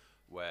China,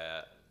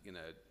 where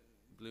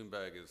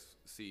Bloomberg has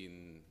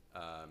seen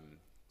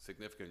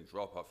significant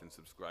drop-off in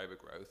subscriber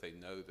growth. They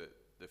know that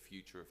the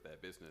future of their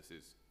business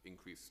is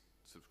increased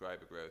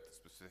subscriber growth,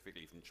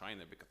 specifically from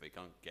China, because they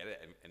can't get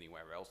it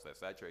anywhere else. They're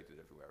saturated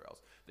everywhere else.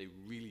 They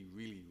really,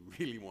 really,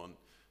 really want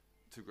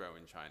to grow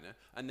in China,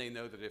 and they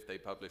know that if they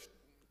publish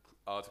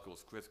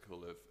articles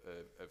critical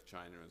of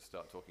China and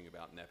start talking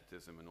about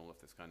nepotism and all of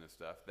this kind of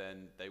stuff,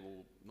 then they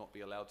will not be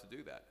allowed to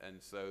do that.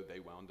 And so they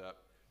wound up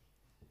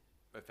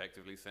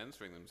effectively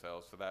censoring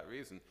themselves for that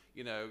reason.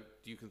 Do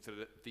you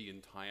consider the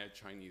entire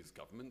Chinese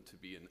government to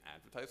be an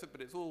advertiser?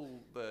 But it's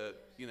all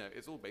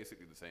it's all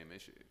basically the same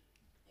issue.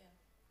 Yeah.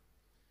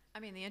 I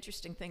mean, the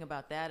interesting thing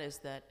about that is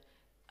that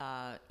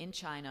in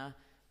China,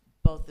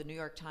 both the New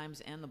York Times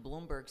and the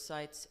Bloomberg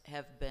sites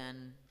have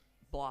been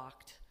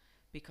blocked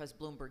because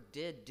Bloomberg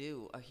did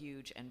do a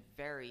huge and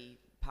very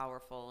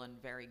powerful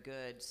and very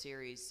good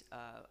series,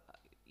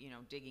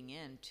 digging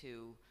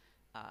into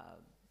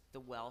the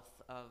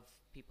wealth of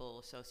people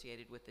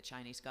associated with the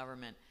Chinese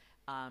government.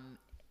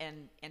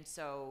 And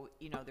so,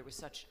 there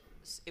was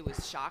it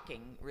was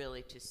shocking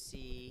really to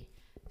see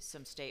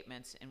some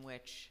statements in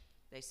which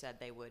they said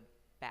they would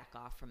back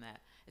off from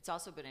that. It's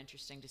also been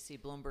interesting to see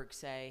Bloomberg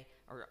say,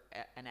 or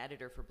an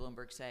editor for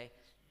Bloomberg say,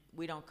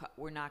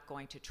 we're not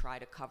going to try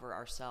to cover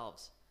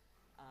ourselves.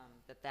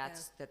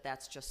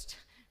 That's just,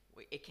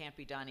 it can't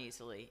be done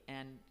easily.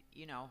 And,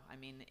 I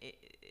mean,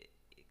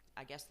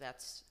 I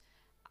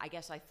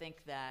think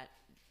that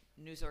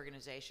news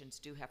organizations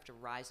do have to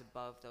rise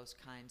above those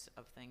kinds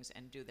of things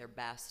and do their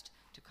best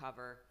to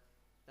cover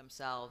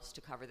themselves,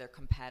 to cover their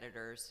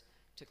competitors,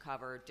 to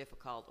cover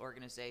difficult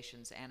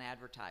organizations and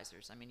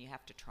advertisers. I mean, you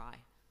have to try.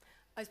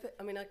 I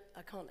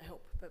can't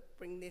help but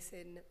bring this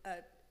in.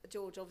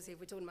 George, obviously, if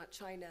we're talking about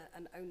China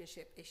and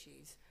ownership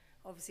issues,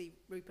 obviously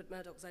Rupert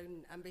Murdoch's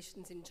own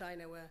ambitions in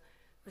China were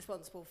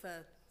responsible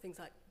for things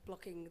like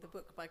blocking the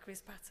book by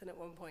Chris Patton at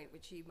one point,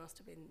 which you must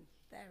have been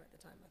there at the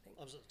time, I think.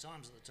 I was at the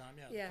Times at the time,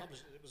 yeah. Yeah.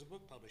 It was a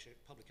book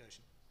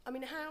publication. I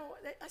mean,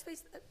 I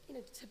suppose,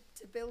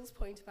 to Bill's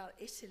point about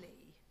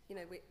Italy,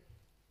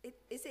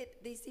 is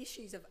it these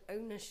issues of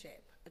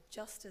ownership are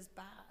just as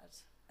bad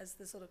as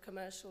the sort of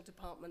commercial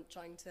department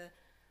trying to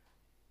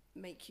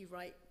make you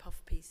write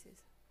puff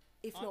pieces,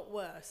 if not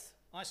worse?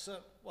 I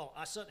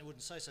certainly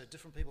wouldn't say so.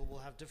 Different people will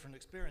have different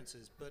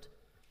experiences, but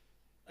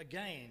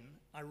again,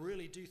 I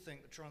really do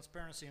think that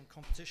transparency and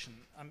competition,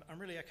 I'm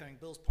really echoing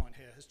Bill's point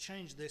here, has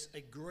changed this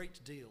a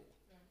great deal.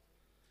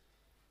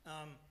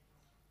 Yeah.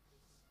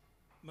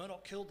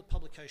 Murdoch killed the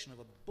publication of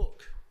a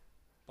book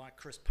by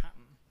Chris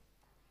Patton.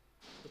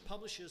 The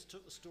publishers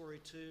took the story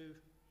to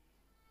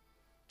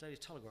Daily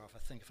Telegraph, I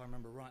think, if I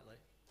remember rightly.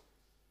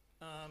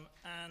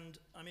 And,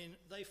 I mean,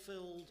 they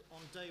filled on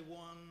day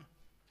one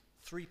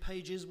 3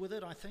 pages with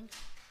it, I think.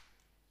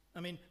 I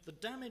mean, the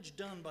damage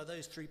done by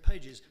those 3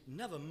 pages,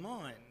 never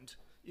mind,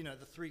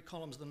 the 3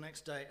 columns the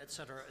next day, et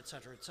cetera,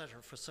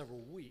 for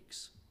several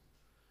weeks,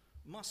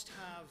 must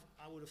have,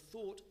 I would have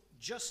thought,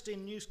 just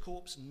in News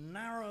Corp's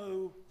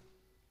narrow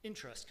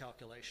interest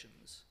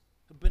calculations,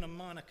 have been a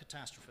minor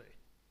catastrophe.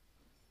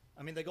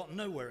 I mean, they got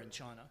nowhere in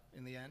China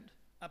in the end,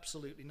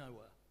 absolutely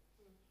nowhere.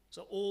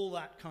 So all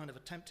that kind of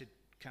attempted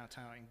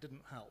kowtowing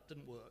didn't help,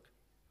 didn't work.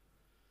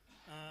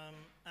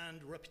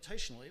 And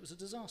reputationally, it was a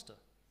disaster.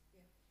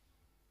 Yeah.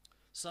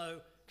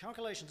 So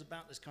calculations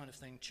about this kind of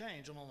thing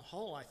change, and on the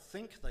whole, I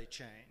think they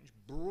change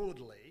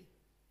broadly,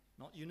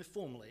 not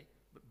uniformly,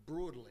 but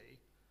broadly,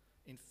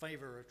 in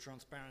favor of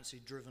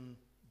transparency driven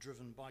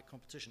by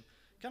competition.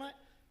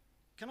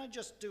 Can I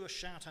just do a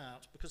shout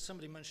out, because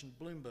somebody mentioned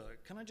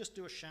Bloomberg, can I just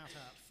do a shout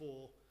out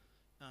for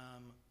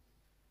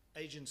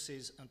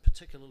agencies and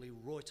particularly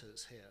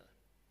Reuters here?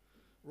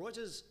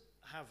 Reuters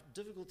have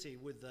difficulty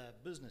with their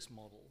business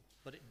model,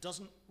 but it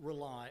doesn't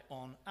rely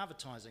on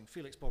advertising.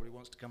 Felix probably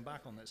wants to come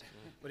back on this,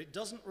 but it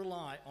doesn't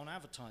rely on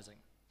advertising.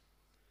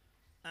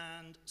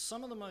 And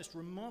some of the most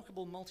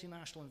remarkable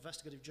multinational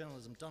investigative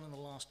journalism done in the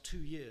last 2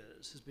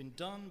 years has been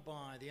done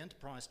by the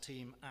enterprise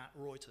team at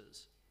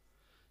Reuters.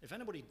 If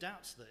anybody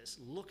doubts this,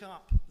 look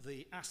up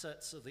the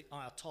assets of the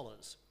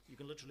Ayatollahs. You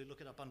can literally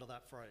look it up under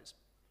that phrase.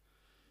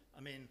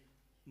 I mean,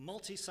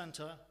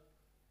 multi-center,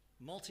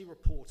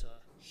 multi-reporter,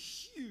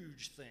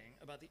 huge thing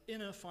about the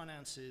inner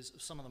finances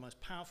of some of the most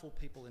powerful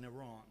people in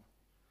Iran.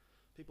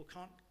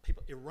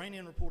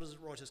 Iranian reporters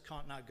at Reuters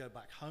can't now go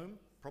back home,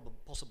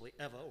 possibly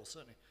ever, or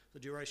certainly the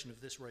duration of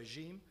this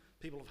regime.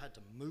 People have had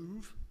to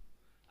move,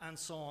 and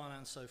so on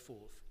and so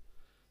forth.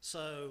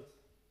 So,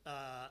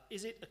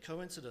 is it a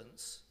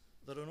coincidence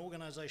that an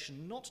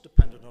organization not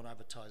dependent on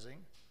advertising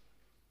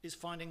is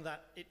finding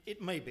that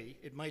it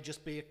may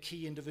just be a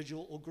key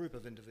individual or group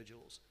of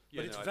individuals.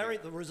 Yeah,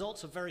 but the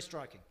results are very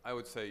striking. I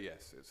would say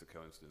yes, it's a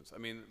coincidence. I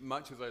mean,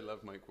 much as I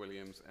love Mike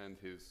Williams and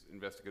his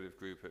investigative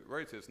group at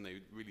Reuters, and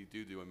they really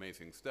do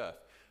amazing stuff,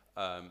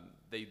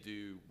 they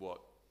do what,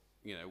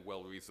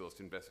 well-resourced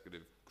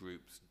investigative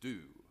groups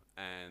do.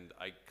 And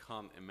I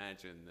can't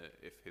imagine that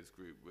if his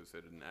group was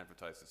at an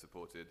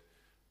advertiser-supported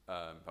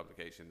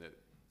publication that,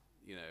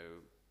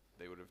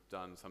 they would have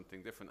done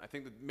something different. I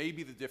think that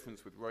maybe the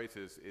difference with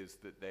Reuters is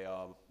that they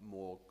are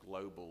more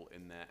global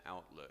in their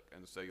outlook.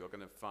 And so you're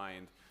going to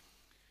find,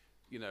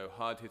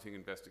 hard-hitting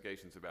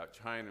investigations about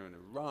China and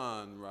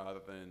Iran rather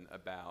than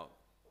about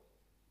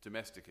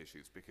domestic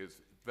issues, because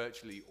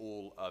virtually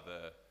all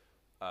other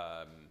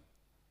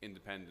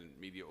independent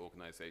media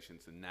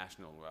organizations are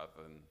national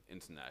rather than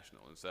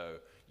international. And so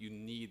you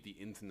need the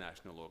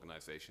international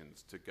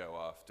organizations to go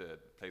after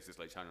places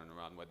like China and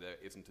Iran where there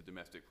isn't a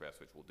domestic press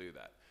which will do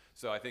that.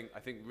 So I think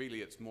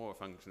really it's more a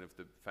function of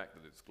the fact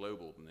that it's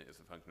global than it is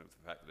a function of the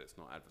fact that it's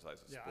not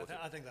advertiser supported.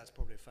 I think that's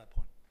probably a fair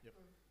point. Yep.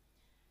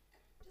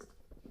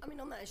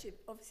 On that issue,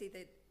 obviously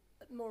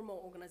more and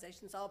more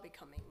organizations are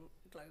becoming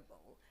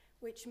global,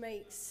 which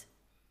makes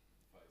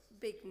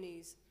big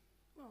news.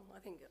 Well, I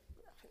think there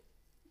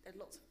are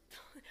lots of,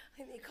 I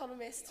think The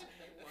Economist,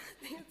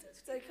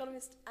 The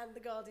Economist and The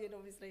Guardian,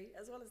 obviously,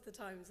 as well as The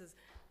Times, is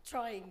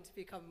trying to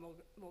become more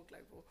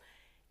global.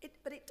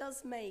 But it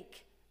does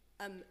make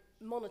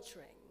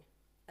monitoring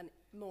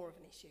more of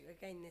an issue.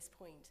 Again, this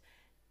point.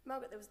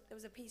 Margaret, there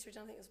was a piece which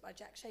I think was by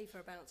Jack Schaefer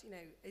about,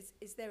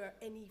 is there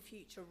any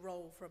future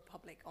role for a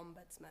public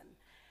ombudsman?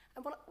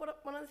 And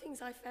one of the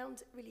things I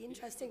found really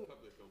interesting,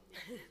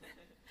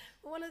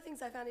 well, one of the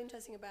things I found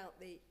interesting about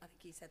I think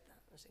he said that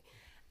actually,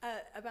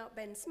 about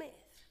Ben Smith,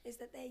 is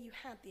that there you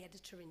had the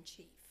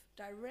editor-in-chief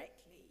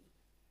directly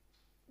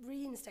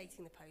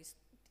reinstating the post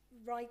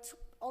right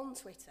on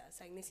Twitter,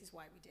 saying this is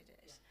why we did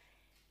it.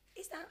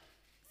 Yeah. Is that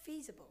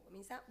feasible? I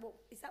mean,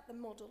 is that the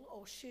model,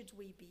 or should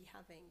we be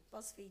having,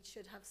 BuzzFeed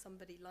should have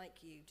somebody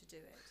like you to do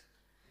it?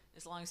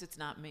 As long as it's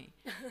not me.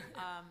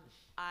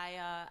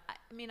 I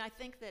mean, I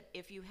think that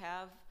if you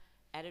have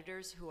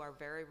editors who are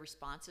very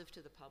responsive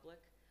to the public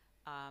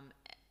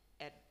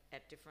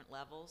at different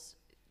levels,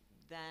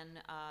 then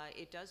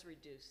it does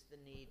reduce the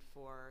need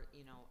for,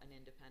 an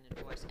independent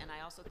voice. And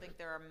I also think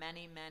there are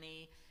many,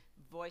 many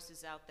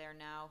voices out there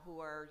now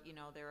who are,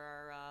 there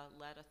are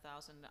let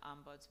 1,000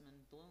 ombudsmen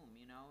bloom.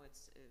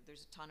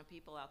 There's a ton of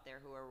people out there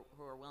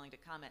who are willing to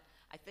comment.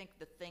 I think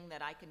the thing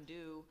that I can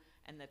do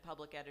and that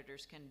public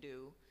editors can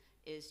do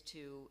is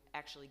to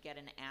actually get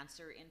an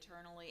answer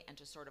internally and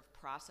to sort of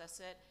process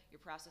it. You're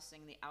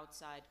processing the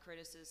outside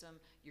criticism,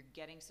 you're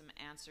getting some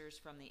answers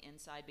from the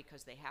inside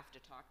because they have to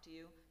talk to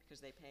you, because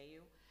they pay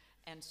you.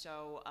 And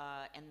so,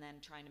 and then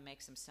trying to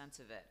make some sense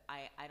of it.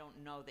 I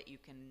don't know that you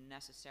can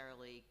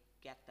necessarily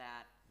get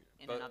that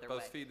in another way.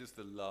 BuzzFeed is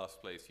the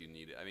last place you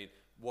need it. I mean,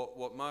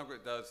 what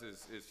Margaret does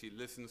is she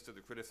listens to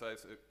the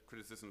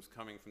criticisms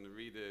coming from the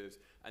readers,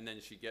 and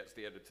then she gets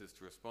the editors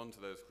to respond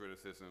to those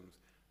criticisms.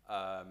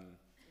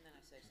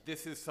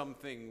 This is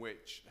something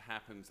which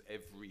happens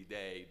every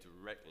day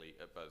directly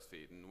at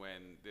BuzzFeed, and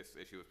when this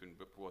issue has been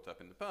brought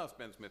up in the past,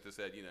 Ben Smith has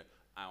said,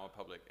 our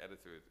public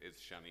editor is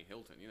Shani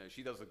Hilton.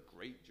 She does a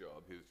great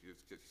job.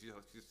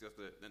 She's just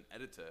an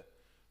editor,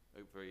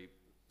 a very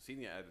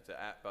senior editor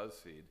at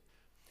BuzzFeed.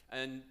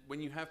 And when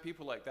you have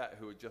people like that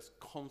who are just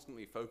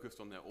constantly focused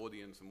on their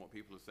audience and what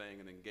people are saying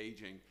and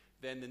engaging,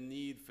 then the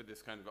need for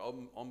this kind of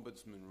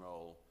ombudsman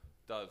role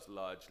does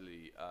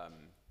largely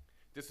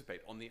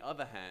dissipate. On the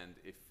other hand,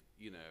 if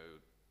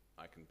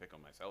I can pick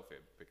on myself here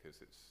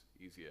because it's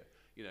easier.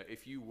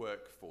 If you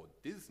work for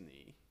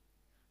Disney,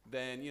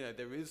 then,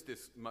 there is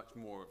this much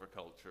more of a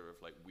culture of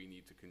like, we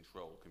need to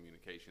control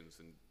communications,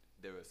 and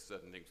there are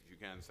certain things that you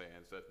can say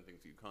and certain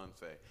things you can't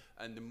say.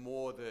 And the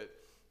more that,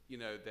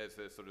 there's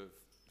a sort of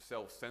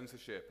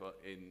self-censorship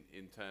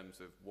in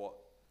terms of what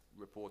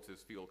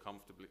reporters feel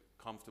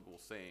comfortable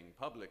saying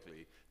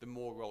publicly, the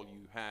more role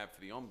you have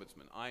for the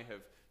ombudsman. I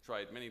have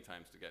tried many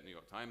times to get New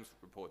York Times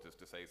reporters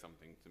to say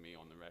something to me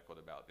on the record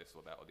about this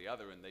or that or the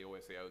other, and they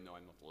always say, oh no,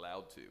 I'm not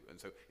allowed to. And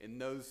so in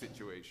those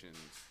situations,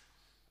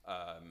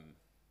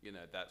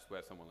 that's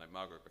where someone like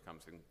Margaret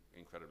becomes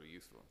incredibly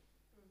useful.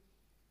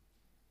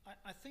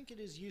 I think it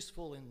is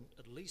useful in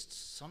at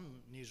least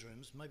some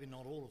newsrooms, maybe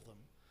not all of them,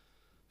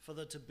 for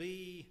there to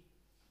be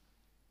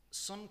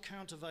some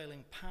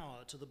countervailing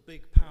power to the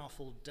big,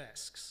 powerful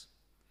desks.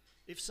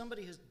 If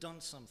somebody has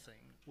done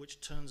something which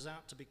turns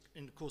out to be,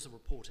 in the course of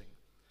reporting,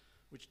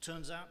 which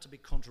turns out to be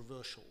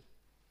controversial,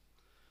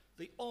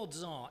 the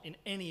odds are, in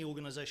any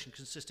organization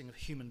consisting of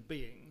human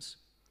beings,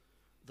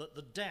 that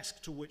the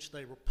desk to which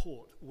they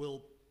report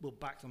will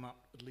back them up,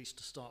 at least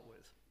to start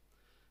with.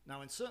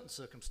 Now, in certain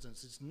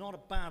circumstances, it's not a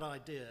bad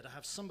idea to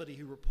have somebody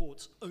who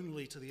reports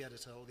only to the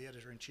editor or the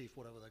editor-in-chief,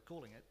 whatever they're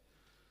calling it,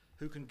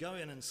 who can go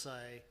in and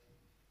say,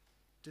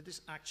 did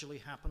this actually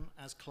happen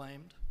as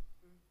claimed?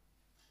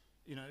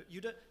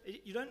 You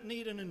don't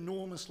need an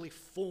enormously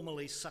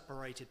formally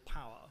separated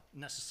power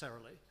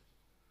necessarily,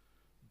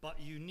 but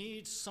you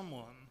need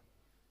someone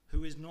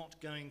who is not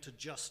going to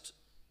just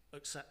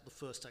accept the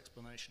first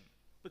explanation,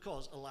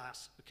 because,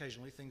 alas,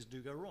 occasionally things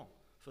do go wrong.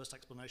 First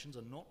explanations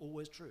are not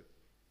always true.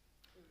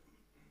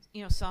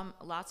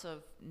 Lots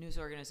of news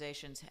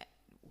organizations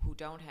who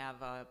don't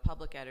have a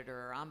public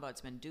editor or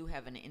ombudsman do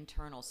have an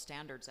internal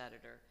standards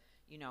editor,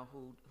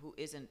 who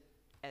isn't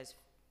as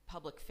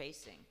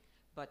public-facing,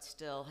 but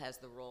still has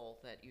the role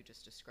that you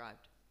just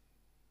described.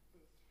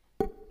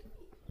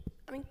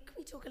 I mean, can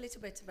we talk a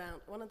little bit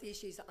about one of the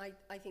issues that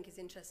I think is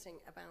interesting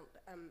about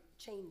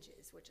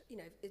changes, which,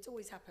 it's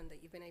always happened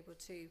that you've been able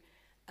to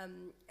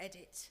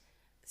edit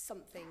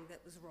something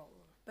that was wrong.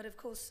 But of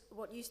course,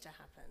 what used to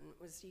happen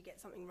was you get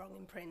something wrong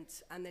in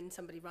print, and then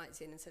somebody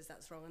writes in and says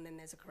that's wrong, and then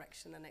there's a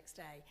correction the next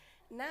day.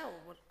 Now,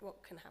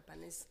 what can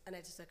happen is an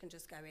editor can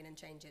just go in and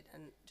change it,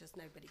 and just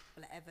nobody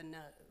will ever know.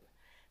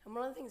 And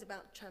one of the things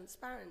about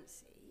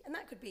transparency, and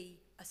that could be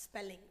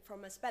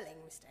from a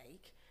spelling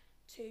mistake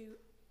to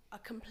a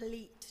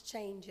complete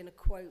change in a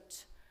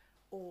quote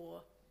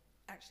or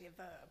actually a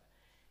verb.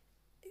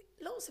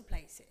 Lots of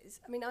places.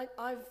 I mean,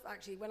 I've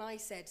actually, when I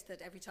said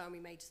that every time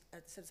we made a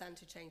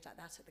substantive change like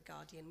that at The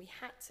Guardian, we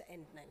had to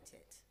endnote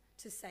it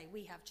to say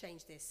we have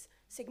changed this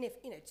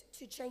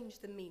to change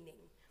the meaning.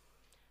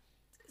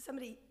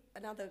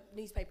 Another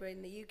newspaper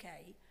in the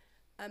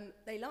UK,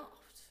 they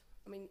laughed.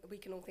 I mean, we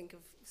can all think of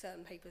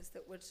certain papers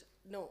that would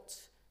not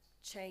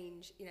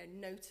change,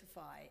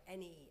 notify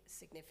any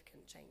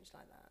significant change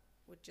like that,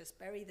 would just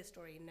bury the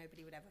story and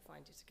nobody would ever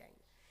find it again.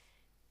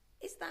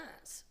 Is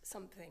that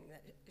something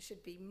that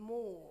should be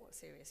more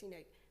serious?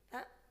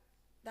 That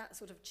that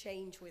sort of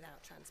change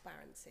without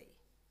transparency?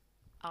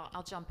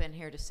 I'll jump in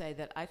here to say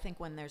that I think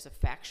when there's a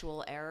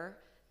factual error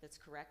that's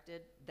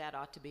corrected, that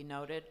ought to be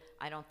noted.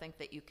 I don't think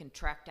that you can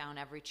track down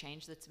every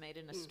change that's made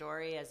in a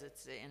story as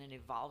it's in an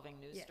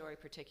evolving news story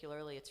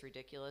particularly. It's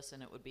ridiculous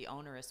and it would be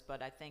onerous.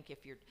 But I think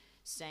if you're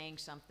saying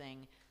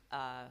something,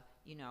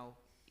 you know,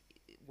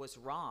 was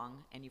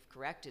wrong and you've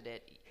corrected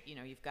it, you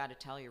know, you've got to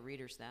tell your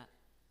readers that.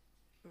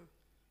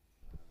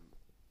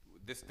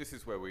 This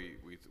is where we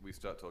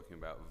start talking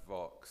about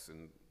Vox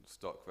and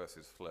stock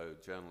versus flow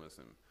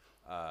journalism.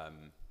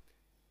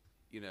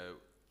 You know,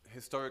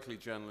 historically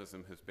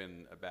journalism has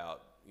been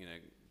about, you know,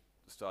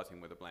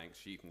 starting with a blank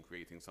sheet and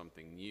creating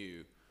something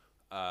new,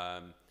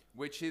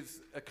 which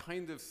is a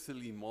kind of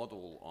silly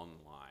model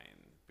online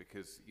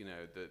because, you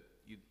know,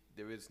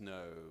 there is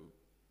no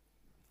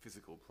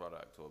physical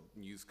product or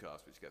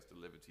newscast which gets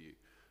delivered to you.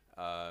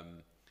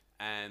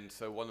 And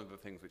so one of the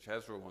things which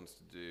Ezra wants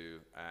to do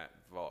at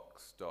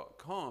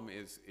Vox.com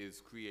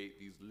is create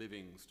these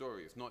living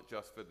stories, not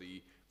just for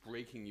the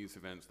breaking news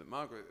events that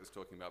Margaret is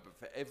talking about, but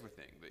for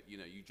everything. That, you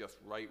know, you just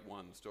write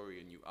one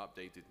story and you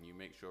update it and you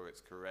make sure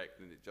it's correct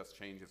and it just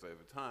changes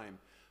over time.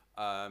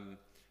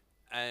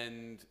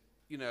 And,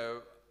 you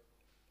know,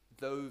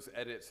 those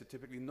edits are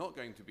typically not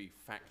going to be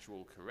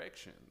factual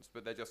corrections,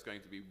 but they're just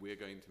going to be, we're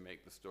going to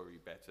make the story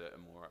better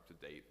and more up to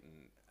date.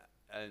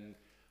 And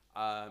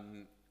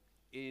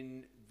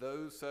in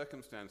those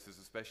circumstances,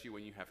 especially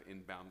when you have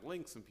inbound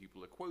links and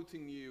people are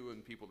quoting you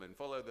and people then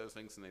follow those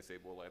links and they say,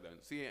 well, I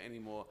don't see it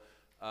anymore.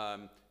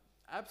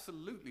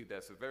 Absolutely,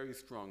 there's a very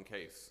strong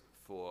case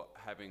for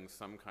having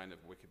some kind of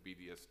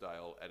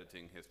Wikipedia-style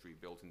editing history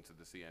built into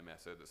the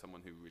CMS so that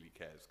someone who really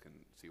cares can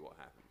see what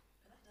happened.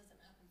 But that doesn't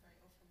happen very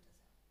often,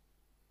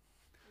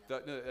 does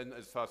it? No, and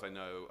as far as I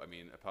know, I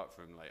mean, apart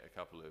from like a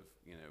couple of,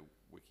 you know,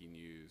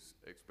 Wikinews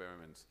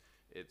experiments,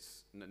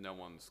 it's no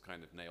one's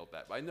kind of nailed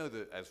that. But I know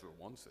that Ezra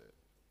wants it.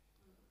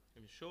 I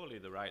mean, surely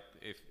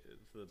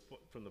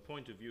from the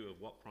point of view of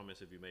what promise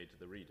have you made to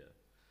the reader,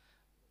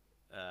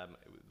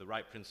 the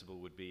right principle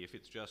would be if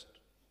it's just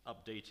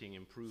updating,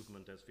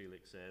 improvement, as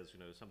Felix says, you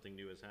know, something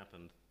new has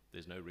happened,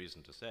 there's no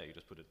reason to say, you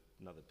just put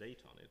another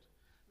date on it.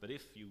 But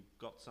if you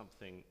got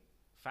something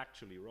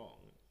factually wrong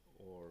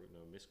or, you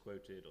know,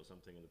 misquoted or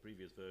something in the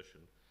previous version,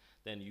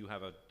 then you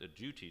have a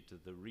duty to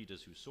the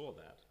readers who saw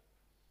that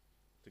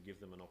to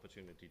give them an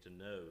opportunity to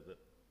know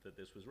that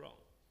this was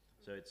wrong.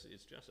 So it's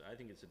just, I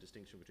think it's a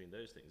distinction between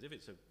those things. If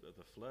it's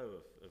the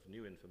flow of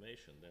new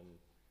information, then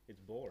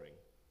it's boring.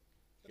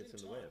 It gets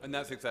in the way of it. And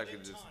that's exactly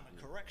in time, a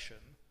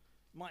correction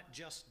might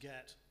just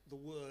get the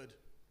word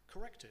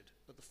corrected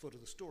at the foot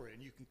of the story,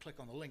 and you can click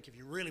on the link if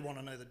you really want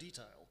to know the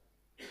detail.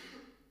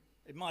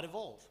 It might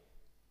evolve.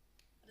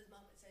 But as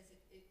Margaret says,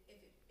 if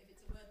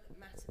it's a word that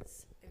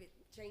matters, if it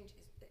changes,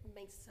 it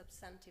makes a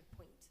substantive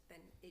point, then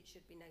it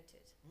should be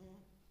noted.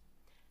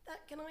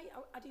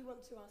 I do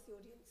want to ask the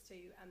audience to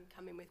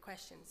come in with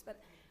questions, but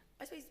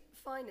I suppose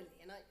finally,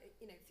 and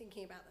you know,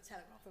 thinking about the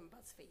Telegraph and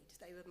BuzzFeed,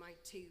 they were my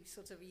two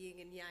sort of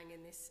yin and yang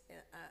in this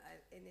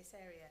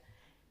area.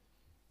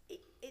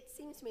 It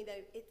seems to me,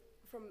 though,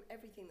 from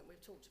everything that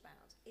we've talked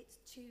about,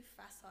 it's too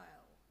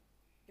facile,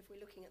 if we're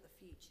looking at the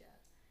future,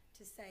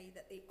 to say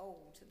that the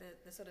old,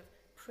 the sort of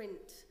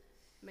print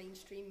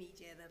mainstream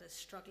media that are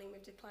struggling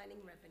with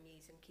declining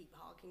revenues and keep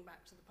harking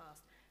back to the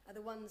past are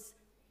the ones.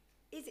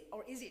 Is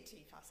it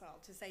too facile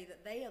to say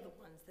that they are the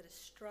ones that are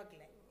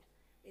struggling?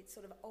 It's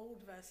sort of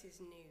old versus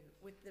new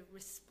with the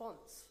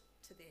response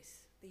to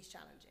these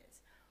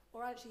challenges,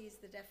 or actually is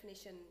the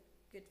definition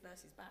good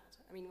versus bad?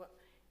 I mean, what,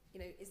 you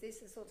know, is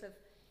this a sort of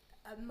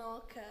a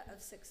marker of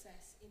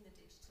success in the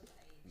digital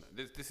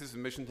age? This is a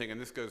mission thing,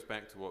 and this goes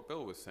back to what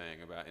Bill was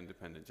saying about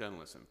independent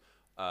journalism.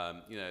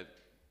 You know,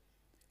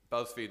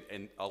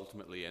 BuzzFeed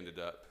ultimately ended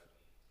up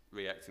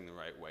reacting the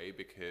right way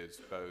because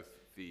both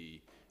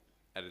the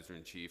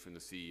editor-in-chief and the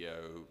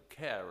CEO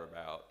care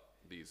about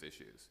these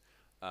issues.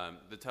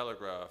 The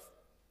Telegraph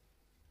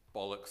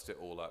bollocksed it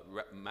all up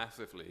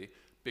massively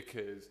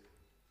because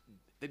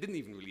they didn't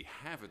even really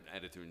have an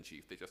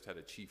editor-in-chief. They just had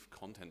a chief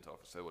content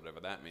officer, whatever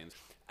that means.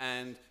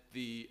 And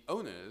the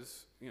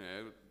owners, you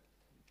know,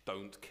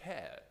 don't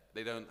care.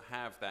 They don't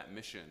have that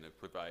mission of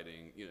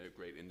providing, you know,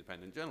 great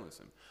independent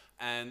journalism.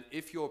 And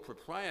if your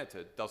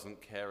proprietor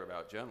doesn't care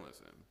about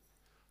journalism,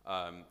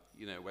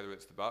 you know, whether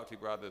it's the Barclay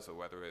brothers or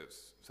whether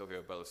it's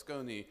Silvio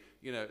Berlusconi,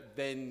 you know,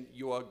 then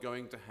you are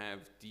going to have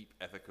deep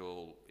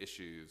ethical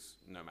issues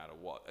no matter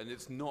what. And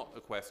it's not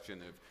a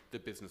question of the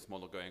business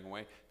model going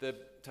away. The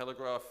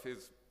Telegraph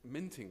is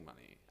minting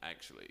money,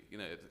 actually. You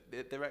know,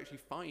 they're actually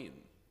fine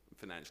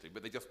financially,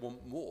 but they just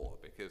want more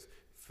because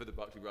for the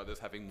Barclay brothers,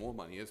 having more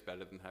money is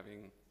better than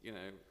having, you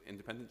know,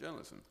 independent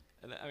journalism.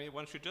 And I mean,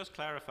 one should just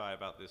clarify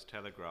about this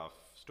Telegraph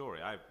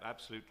story. I'm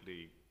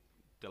absolutely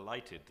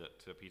delighted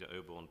that Peter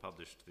Oborne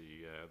published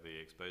the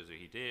exposé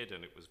he did,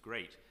 and it was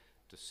great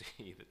to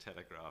see the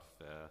Telegraph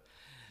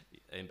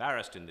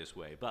embarrassed in this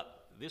way.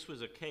 But this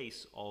was a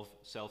case of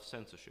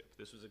self-censorship.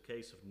 This was a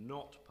case of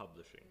not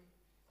publishing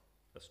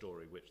a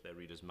story which their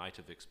readers might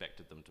have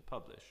expected them to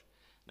publish.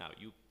 Now,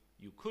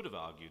 You could have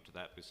argued to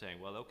that by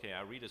saying, well, okay,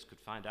 our readers could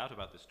find out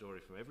about this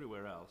story from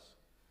everywhere else.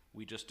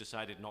 We just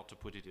decided not to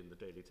put it in the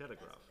Daily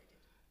Telegraph.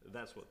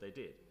 That's what they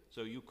did.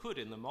 So you could,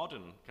 in the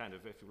modern kind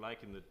of, if you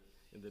like,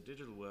 in the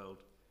digital world,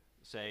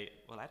 say,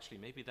 well, actually,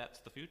 maybe that's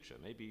the future.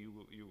 Maybe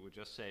you would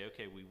just say,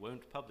 okay, we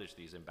won't publish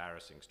these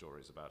embarrassing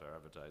stories about our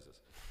advertisers.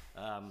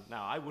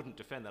 Now, I wouldn't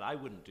defend that. I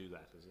wouldn't do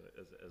that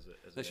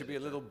as There should be a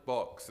little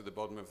box at the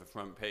bottom of the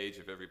front page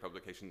of every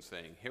publication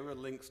saying, here are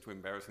links to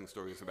embarrassing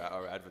stories about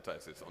our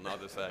advertisers on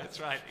other sides. That's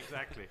right,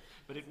 exactly.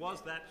 But it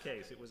was that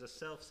case. It was a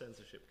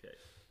self-censorship case.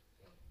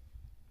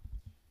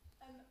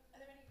 Are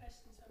there any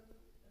questions from the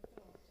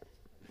floor?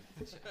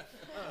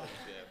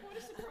 What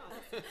a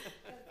surprise.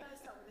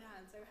 First up with the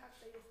hand. So we have to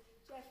say this.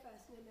 Jeff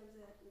first, and then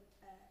there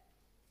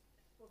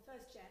was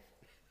first Jeff.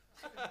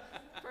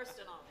 First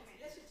and all. Okay,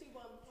 let's just do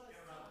one at a time.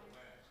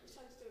 We're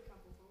trying to do a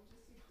couple, but we'll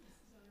just do one at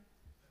a time.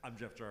 I'm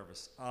Jeff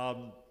Jarvis.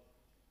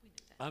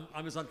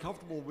 I'm as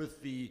uncomfortable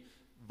with the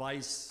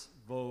Vice,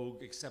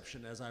 Vogue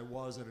exception as I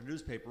was at a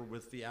newspaper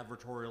with the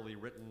advertorially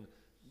written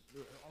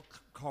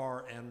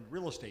car and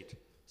real estate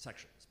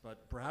sections,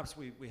 but perhaps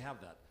we have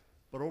that.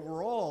 But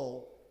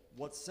overall,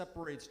 what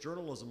separates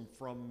journalism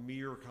from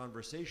mere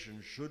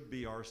conversation should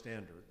be our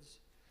standards.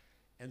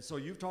 And so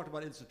you've talked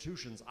about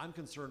institutions. I'm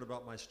concerned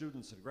about my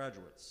students and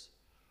graduates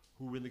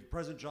who in the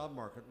present job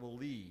market will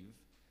leave,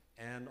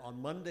 and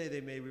on Monday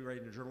they may be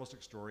writing a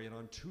journalistic story, and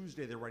on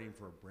Tuesday they're writing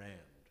for a brand.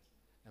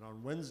 And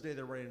on Wednesday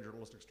they're writing a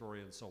journalistic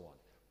story, and so on.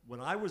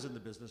 When I was in the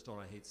business, don't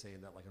I hate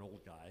saying that like an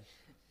old guy,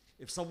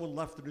 if someone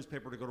left the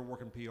newspaper to go to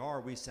work in PR,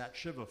 we sat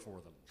Shiva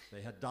for them.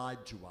 They had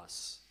died to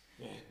us,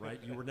 right?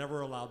 You were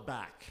never allowed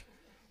back.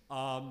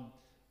 Now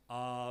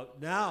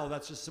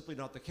that's just simply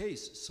not the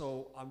case.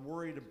 So I'm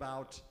worried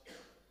about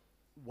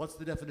what's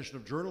the definition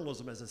of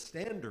journalism as a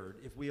standard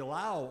if we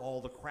allow all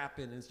the crap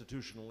in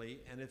institutionally,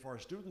 and if our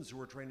students who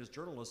are trained as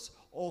journalists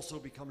also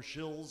become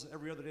shills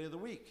every other day of the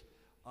week.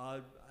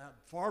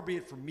 Far be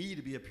it from me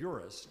to be a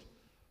purist,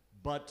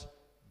 but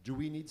do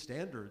we need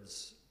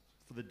standards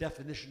for the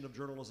definition of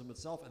journalism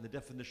itself and the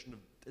definition of,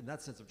 in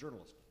that sense, of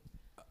journalism?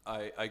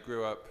 I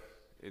grew up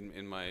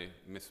in my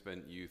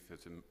misspent youth at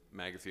a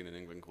magazine in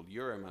England called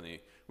Euromoney,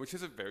 which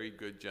is a very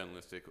good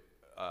journalistic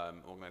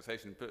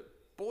organization, but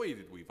boy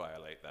did we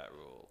violate that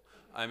rule.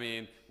 I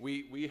mean,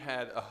 we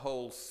had a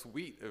whole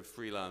suite of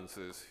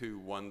freelancers who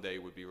one day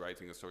would be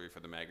writing a story for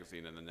the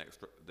magazine and the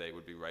next day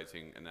would be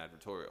writing an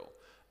editorial,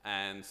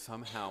 and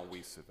somehow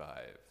we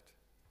survived.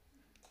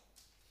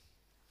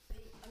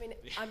 I mean,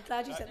 I'm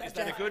glad you said that, Is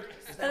that Jeff. a good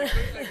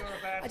thing or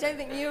a bad I don't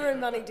think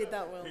Euromoney did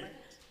that well.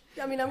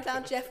 I mean, I'm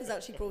glad Jeff has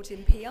actually brought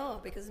in PR,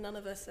 because none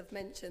of us have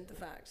mentioned the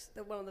fact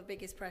that one of the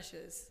biggest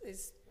pressures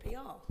is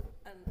PR.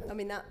 And I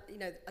mean, that, you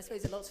know, I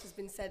suppose a lot has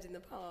been said in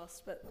the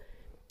past, but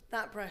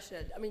that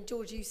pressure, I mean,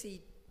 George, you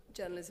see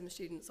journalism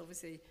students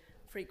obviously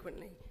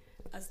frequently,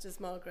 as does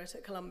Margaret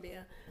at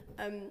Columbia.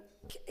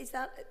 Is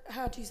that,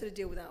 how do you sort of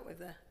deal with that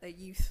with the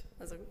youth,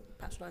 as I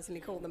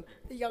patronisingly call them,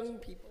 the young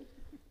people?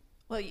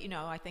 Well, you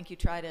know, I think you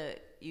try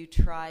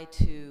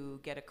to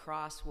get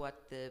across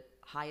what the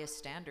highest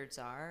standards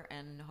are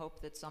and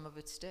hope that some of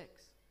it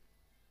sticks.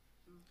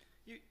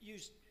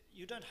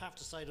 You don't have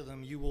to say to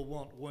them, you will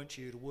want, won't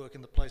you, to work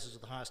in the places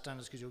of the highest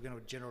standards, because you're going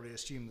to generally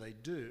assume they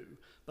do.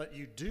 But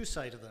you do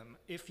say to them,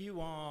 if you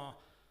are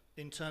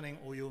interning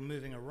or you're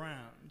moving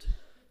around,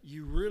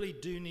 you really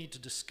do need to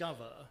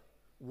discover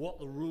what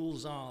the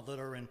rules are that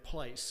are in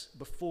place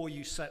before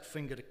you set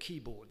finger to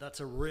keyboard. That's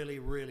a really,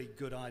 really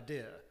good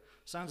idea.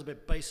 Sounds a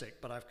bit basic,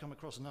 but I've come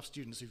across enough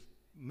students who've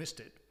missed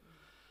it.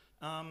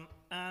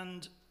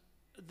 And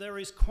there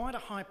is quite a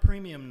high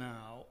premium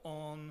now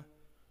on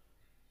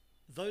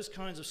those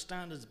kinds of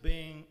standards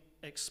being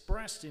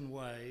expressed in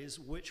ways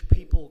which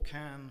people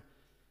can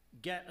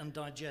get and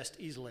digest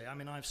easily. I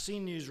mean, I've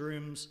seen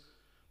newsrooms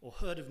or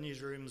heard of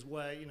newsrooms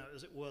where, you know,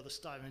 as it were, the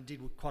style, and indeed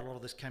quite a lot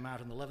of this came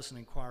out in the Leveson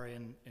inquiry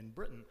in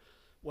Britain,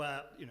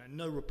 where, you know,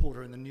 no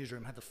reporter in the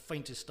newsroom had the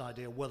faintest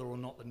idea whether or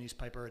not the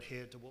newspaper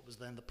adhered to what was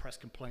then the press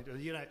complaint, or,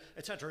 you know,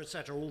 et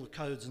cetera, all the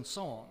codes and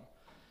so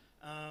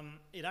on.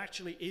 It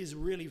actually is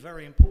really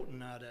very important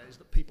nowadays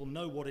that people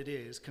know what it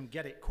is, can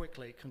get it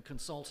quickly, can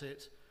consult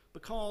it,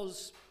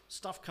 because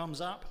stuff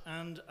comes up,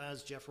 and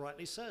as Jeff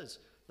rightly says,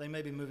 they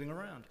may be moving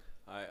around.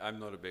 I'm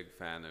not a big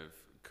fan of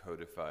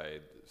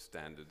codified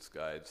standards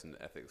guides and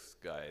ethics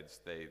guides.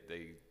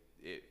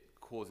 It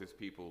causes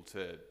people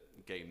to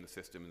game the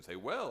system and say,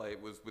 well, it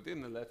was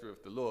within the letter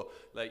of the law.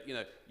 Like, you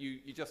know,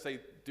 you just say,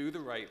 do the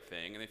right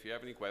thing, and if you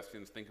have any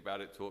questions, think about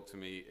it, talk to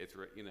me. It's,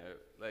 you know,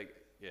 like,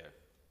 yeah.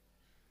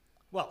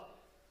 Well,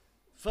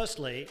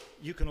 firstly,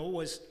 you can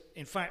always,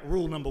 in fact,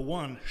 rule number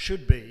one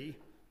should be,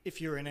 if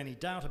you're in any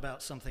doubt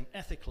about something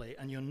ethically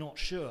and you're not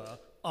sure,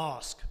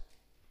 ask.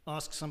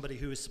 Ask somebody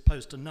who is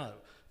supposed to know.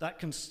 That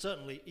can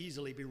certainly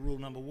easily be rule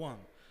number one.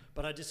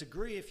 But I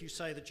disagree if you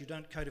say that you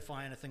don't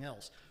codify anything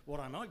else. What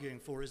I'm arguing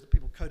for is that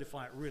people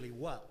codify it really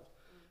well.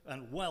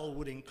 And well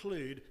would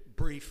include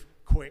brief,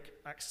 quick,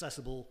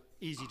 accessible,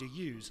 easy to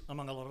use,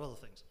 among a lot of other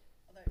things.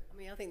 Although, I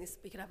mean, I think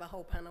we could have a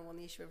whole panel on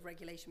the issue of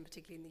regulation,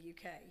 particularly in the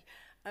UK.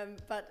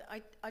 But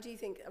I do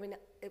think, I mean,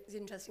 it was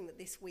interesting that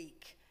this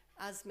week,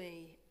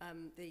 ASME,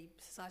 the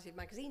Society of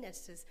Magazine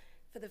Editors,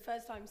 for the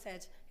first time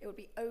said it would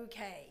be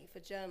okay for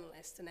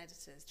journalists and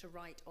editors to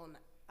write on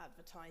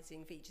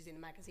advertising features in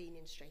the magazine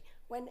industry,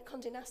 when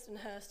Condé Nast and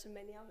Hearst and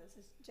many others,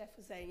 as Jeff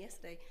was saying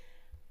yesterday,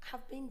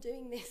 have been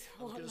doing this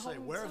for a long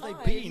time. Where have they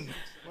been?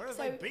 Where have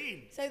they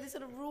been? So the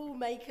sort of rule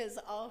makers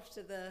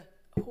after the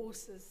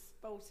horses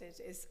bolted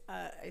is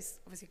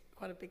obviously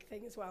quite a big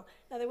thing as well.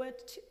 Now, there were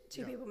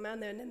two people, man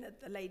there, and then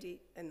the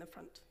lady in the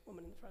front,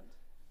 woman in the front.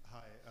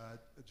 Hi,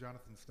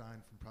 Jonathan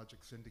Stein from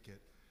Project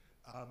Syndicate.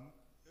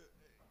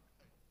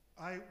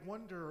 I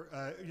wonder,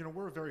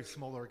 we're a very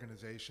small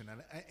organization,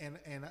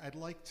 and I'd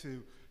like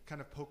to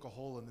kind of poke a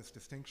hole in this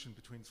distinction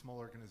between small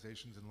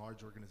organizations and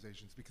large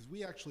organizations, because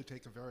we actually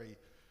take a very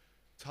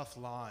tough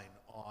line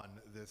on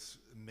this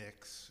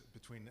mix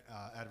between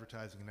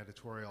advertising and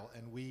editorial,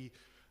 and we,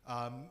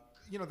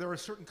 there are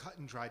certain cut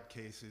and dried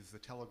cases. The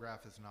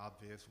Telegraph is an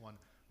obvious one.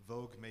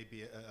 Vogue may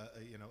be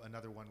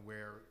another one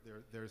where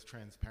there's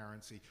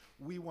transparency.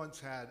 We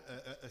once had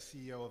a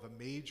CEO of a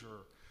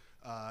major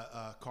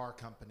car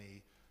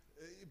company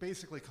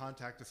basically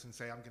contact us and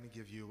say, I'm going to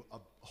give you a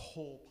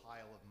whole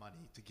pile of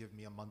money to give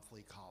me a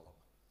monthly column.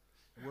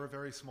 We're a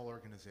very small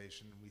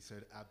organization, and we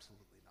said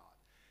absolutely not.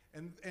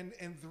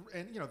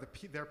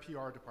 Their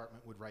PR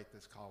department would write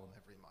this column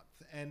every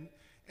month.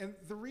 And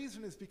the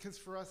reason is because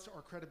for us,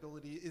 our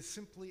credibility is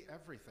simply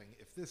everything.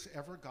 If this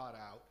ever got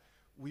out,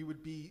 we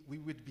would be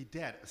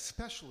dead,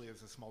 especially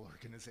as a small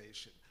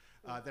organization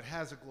that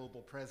has a global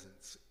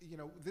presence.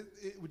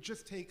 It would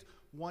just take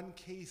one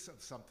case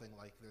of something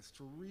like this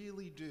to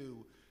really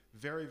do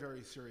very,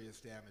 very serious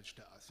damage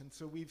to us. And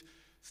so we've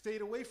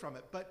stayed away from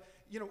it. But,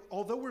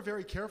 although we're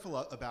very careful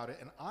about it,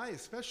 and I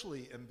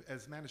especially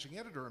as managing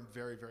editor am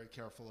very, very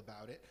careful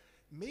about it,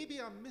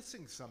 maybe I'm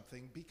missing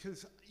something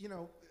because,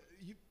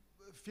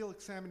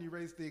 Felix Salmon, you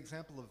raised the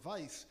example of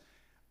Vice.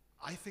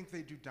 I think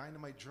they do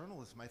dynamite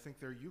journalism. I think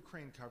their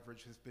Ukraine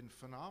coverage has been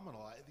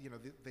phenomenal.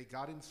 They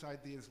got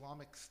inside the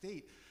Islamic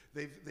State.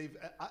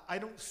 I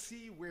don't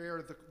see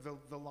where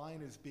the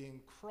line is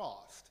being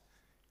crossed.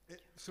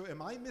 So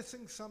am I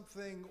missing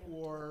something,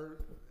 or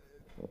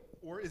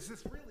is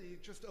this really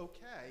just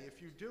okay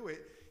if you do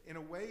it in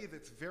a way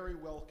that's very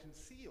well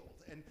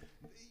concealed? And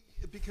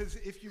because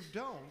if you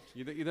don't,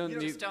 you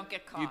don't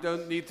get caught. You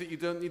don't need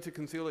to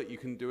conceal it. You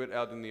can do it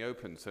out in the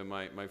open. So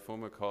my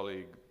former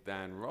colleague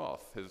Dan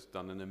Roth has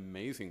done an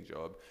amazing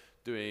job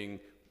doing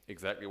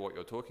exactly what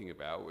you're talking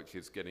about, which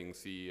is getting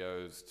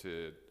CEOs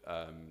to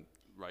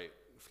write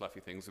fluffy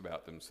things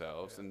about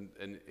themselves,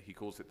 and he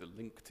calls it the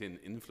LinkedIn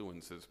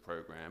Influencers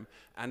Program,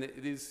 and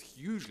it is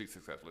hugely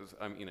successful. It's,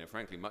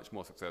 frankly, much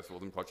more successful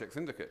than Project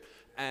Syndicate.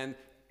 And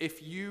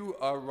if you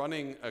are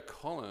running a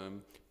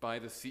column by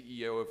the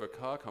CEO of a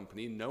car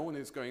company, no one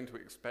is going to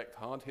expect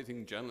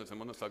hard-hitting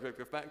journalism on the subject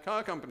of that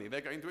car company.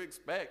 They're going to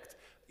expect,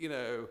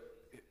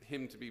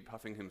 him to be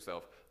puffing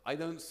himself. I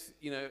don't,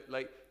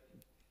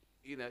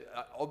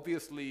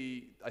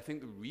 obviously, I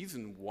think the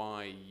reason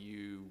why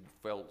you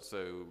felt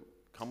so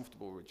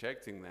comfortable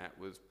rejecting that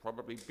was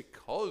probably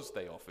because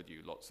they offered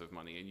you lots of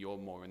money, and you're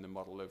more in the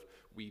model of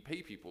we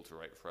pay people to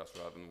write for us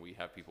rather than we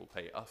have people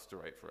pay us to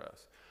write for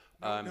us.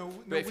 But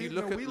if you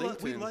look at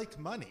LinkedIn, we like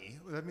money.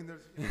 I mean,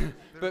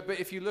 but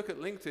if you look at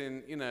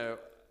LinkedIn,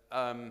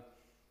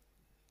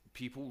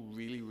 people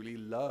really, really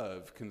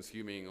love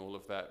consuming all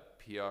of that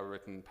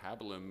PR-written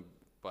pablum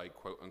by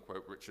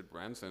quote-unquote Richard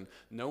Branson.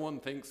 No one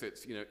thinks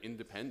it's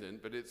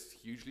independent, but it's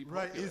hugely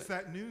popular. Right? Is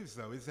that news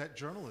though? Is that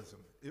journalism,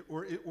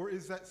 or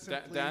is that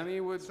simply Danny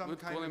would some kind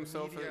call of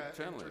himself media, a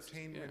journalist?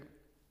 entertainment,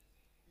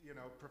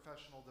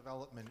 professional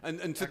development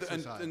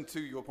and to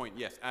your point,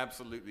 yes,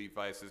 absolutely.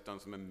 Vice has done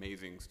some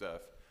amazing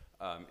stuff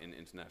in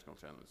international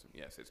journalism.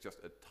 Yes, it's just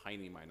a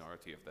tiny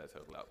minority of their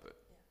total output.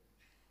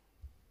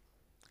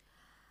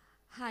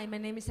 Hi, my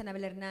name is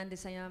Anabel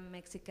Hernandez. I am a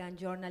Mexican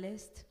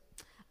journalist.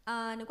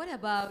 And what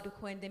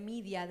about when the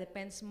media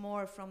depends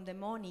more from the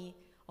money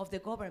of the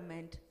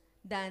government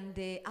than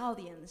the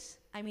audience?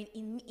 I mean,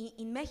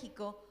 in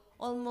Mexico,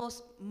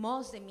 almost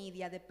most the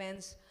media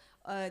depends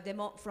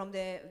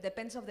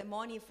depends of the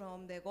money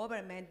from the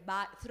government,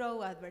 but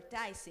through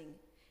advertising,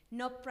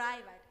 not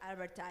private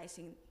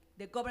advertising.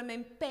 The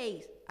government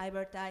pays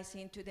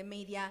advertising to the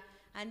media,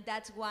 and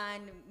that's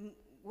one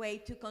way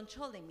to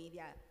control the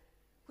media,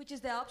 which is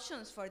the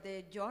options for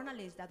the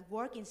journalists that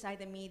work inside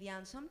the media,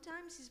 and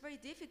sometimes it's very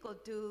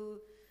difficult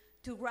to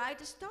write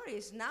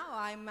stories. Now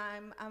I am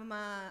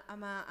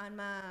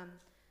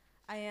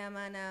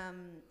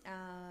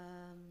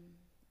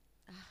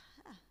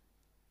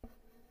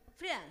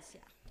freelance.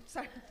 Yeah.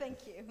 Sorry.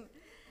 Thank you.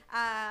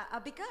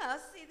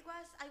 Because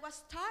I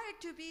was tired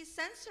to be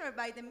censored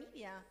by the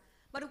media.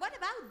 But what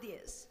about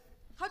this?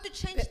 How to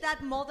change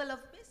that model of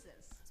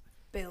business?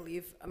 Bill,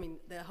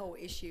 the whole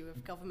issue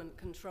of government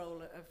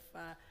control of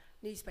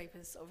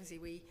newspapers, obviously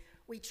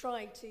we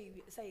try to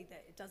say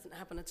that it doesn't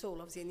happen at all,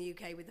 obviously in the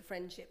UK with the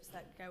friendships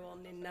that go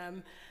on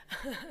in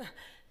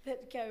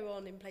that go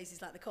on in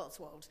places like the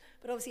Cotswolds.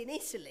 But obviously in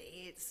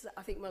Italy, it's,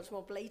 I think, much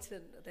more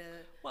blatant.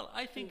 Well,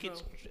 I think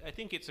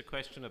it's a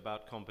question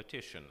about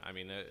competition. I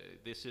mean,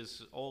 this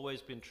has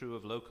always been true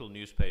of local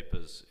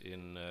newspapers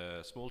in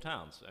small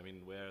towns. I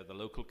mean, where the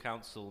local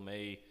council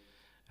may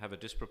have a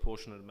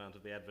disproportionate amount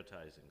of the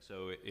advertising.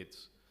 So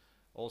it's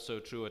also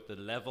true at the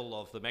level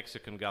of the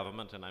Mexican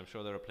government, and I'm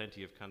sure there are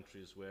plenty of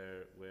countries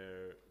where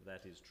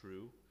that is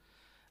true.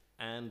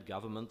 And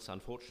governments,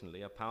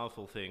 unfortunately, are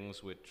powerful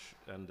things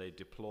and they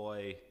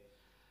deploy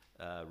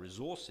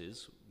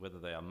resources, whether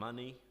they are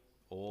money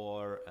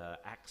or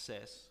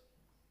access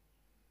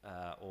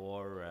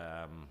or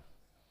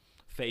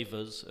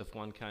favors of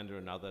one kind or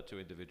another to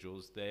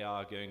individuals. They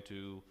are going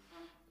to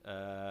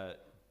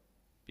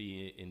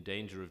be in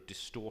danger of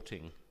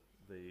distorting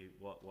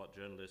what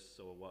journalists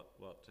or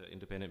what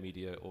independent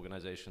media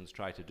organizations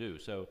try to do.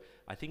 So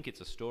I think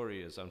it's a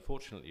story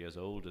unfortunately as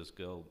old as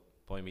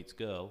Boy Meets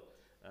Girl.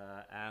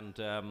 And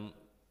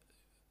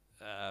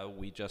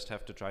we just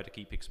have to try to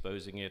keep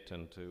exposing it,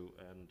 and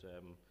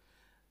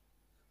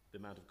the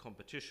amount of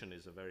competition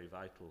is a very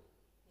vital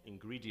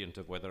ingredient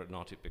of whether or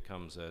not it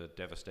becomes a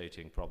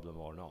devastating problem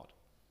or not.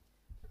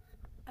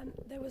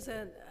 There was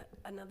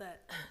another,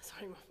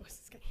 sorry, my voice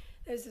is going.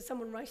 There was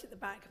someone right at the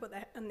back,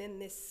 and then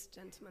this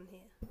gentleman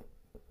here.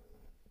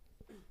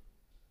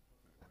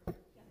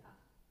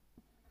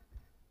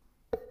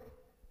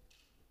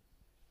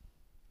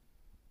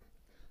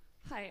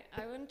 Hi,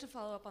 I wanted to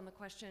follow up on the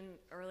question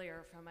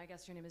earlier from, I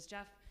guess your name is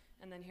Jeff,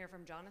 and then hear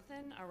from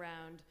Jonathan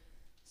around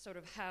sort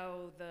of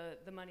how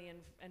the money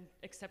and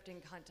accepting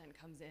content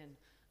comes in.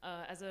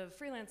 As a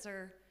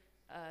freelancer,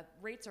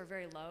 rates are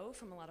very low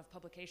from a lot of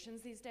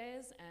publications these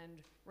days,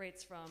 and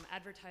rates from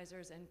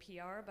advertisers and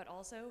PR, but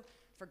also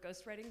for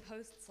ghostwriting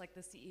posts like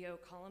the CEO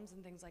columns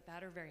and things like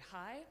that are very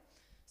high.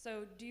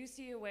 So do you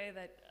see a way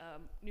that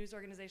news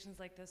organizations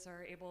like this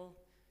are able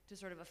to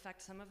sort of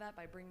affect some of that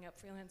by bringing up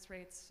freelance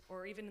rates,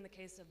 or even in the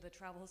case of the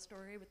travel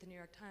story with the New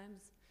York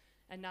Times,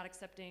 and not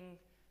accepting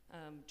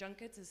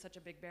junkets is such a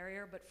big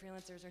barrier, but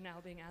freelancers are now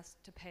being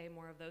asked to pay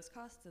more of those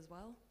costs as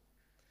well?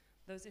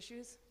 Those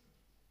issues?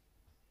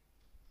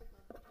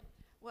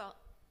 Well,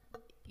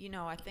 you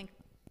know, I think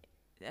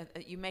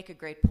you make a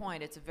great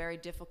point. It's very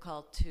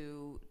difficult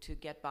to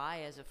get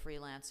by as a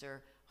freelancer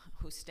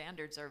whose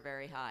standards are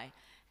very high.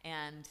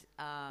 And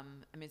I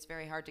mean, it's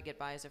very hard to get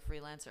by as a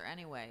freelancer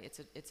anyway.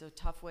 It's a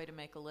tough way to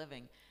make a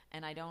living,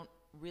 and I don't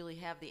really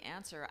have the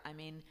answer. I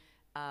mean,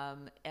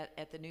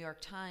 at the New York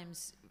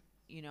Times,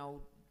 you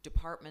know,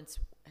 departments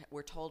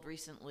were told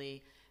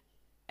recently,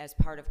 as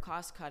part of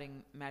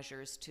cost-cutting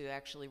measures, to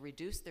actually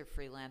reduce their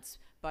freelance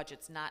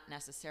budgets, not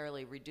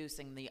necessarily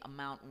reducing the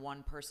amount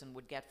one person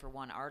would get for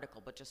one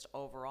article, but just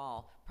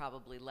overall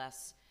probably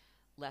less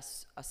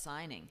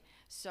assigning.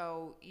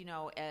 So, you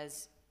know,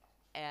 as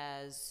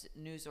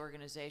news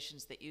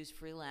organizations that use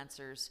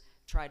freelancers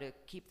try to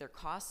keep their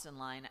costs in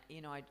line,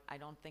 you know, I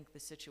don't think the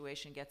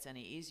situation gets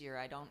any easier.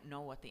 I don't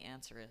know what the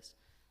answer is.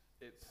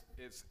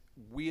 It's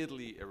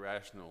weirdly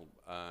irrational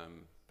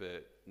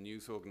that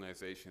news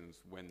organizations,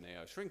 when they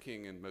are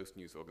shrinking, and most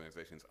news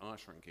organizations are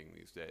shrinking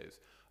these days,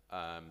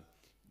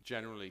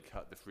 generally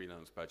cut the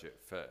freelance budget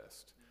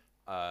first,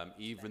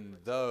 even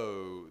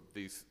though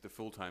the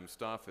full-time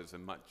staffers are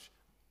much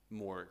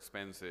more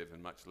expensive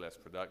and much less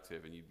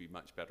productive, and you'd be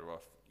much better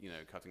off, you know,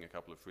 cutting a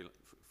couple of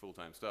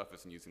full-time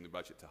staffers and using the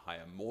budget to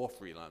hire more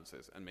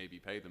freelancers and maybe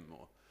pay them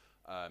more.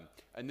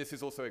 And this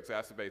is also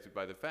exacerbated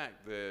by the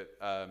fact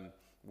that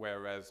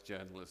whereas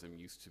journalism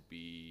used to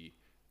be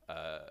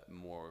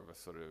more of a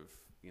sort of,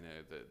 you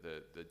know,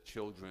 the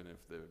children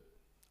of the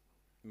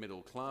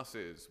middle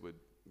classes would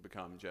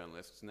become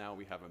journalists, now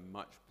we have a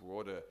much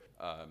broader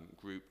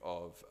group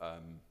of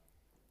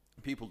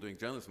people doing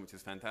journalism, which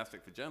is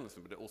fantastic for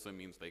journalism, but it also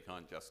means they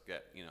can't just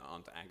get, you know,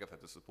 Aunt Agatha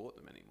to support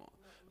them anymore.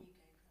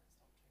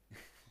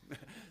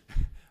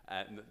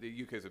 And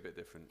the UK is a bit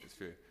different, it's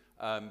true.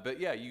 But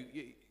yeah,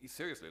 you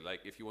seriously,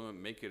 like, if you want to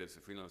make it as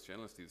a freelance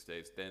journalist these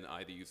days, then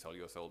either you sell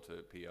your soul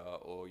to PR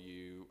or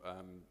you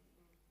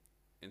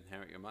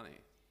inherit your money.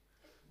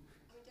 I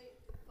mean,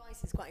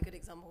 Vice is quite a good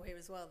example here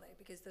as well, though,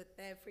 because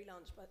their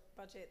freelance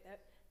budget,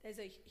 there's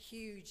a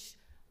huge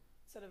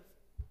sort of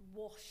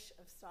wash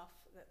of stuff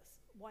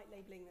that's white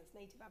labeling, that's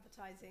native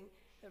advertising,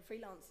 that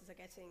freelancers are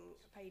getting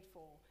paid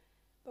for.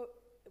 But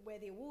where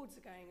the awards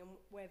are going, and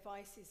where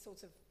Vice is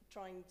sort of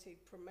trying to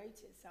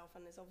promote itself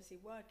and is obviously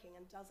working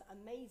and does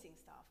amazing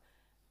stuff,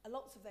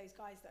 lots of those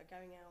guys that are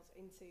going out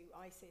into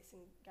ISIS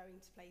and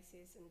going to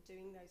places and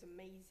doing those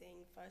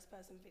amazing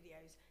first-person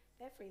videos,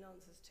 they're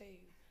freelancers too.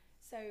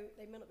 So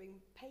they may not be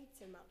paid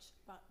so much,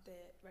 but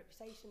the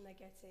reputation they're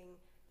getting,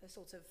 the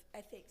sort of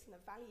ethics and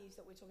the values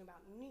that we're talking about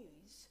in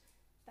news,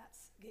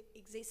 that's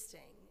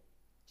existing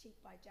cheek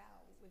by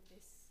jowl with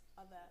this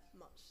other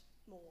much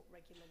more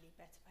regularly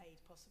better paid,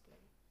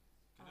 possibly.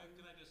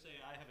 Can I just say,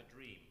 I have a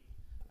dream.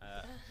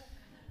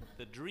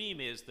 The dream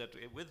is that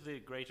with the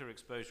greater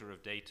exposure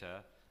of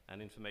data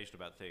and information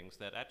about things,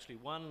 that actually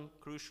one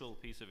crucial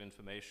piece of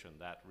information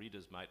that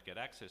readers might get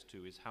access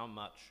to is how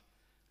much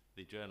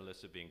the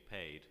journalists are being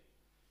paid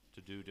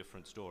to do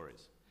different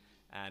stories.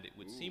 And it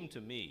would seem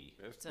to me...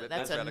 So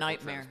that's a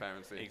nightmare.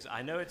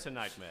 I know it's a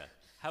nightmare.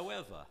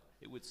 However,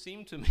 it would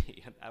seem to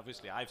me, and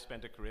obviously I've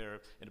spent a career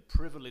in a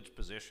privileged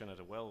position at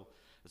a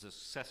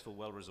successful,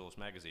 well-resourced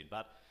magazine,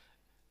 but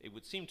it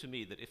would seem to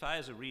me that if I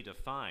as a reader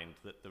find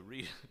that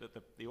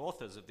the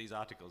authors of these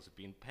articles have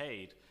been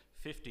paid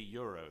 50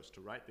 euros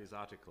to write this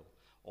article,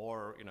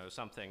 or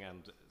something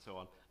and so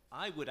on,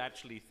 I would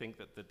actually think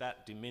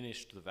that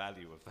diminished the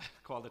value of that,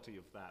 quality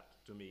of that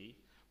to me,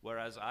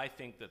 whereas I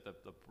think that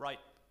the right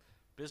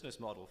business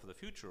model for the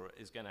future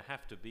is going to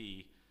have to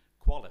be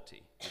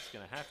quality. It's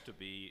going to have to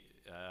be,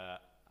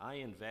 I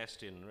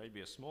invest in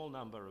maybe a small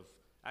number of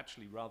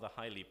actually rather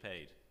highly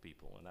paid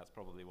people, and that's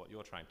probably what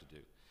you're trying to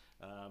do.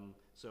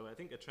 So I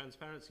think a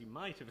transparency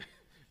might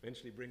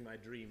eventually bring my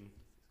dream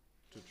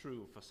to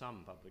true for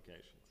some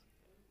publications.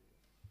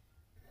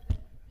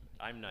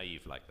 I'm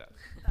naive like that.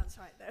 That's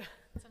right, though.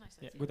 That's a nice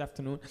answer. Good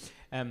afternoon.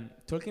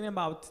 Talking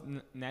about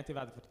native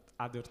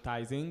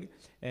advertising,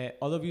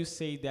 all of you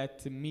say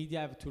that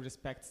media have to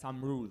respect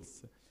some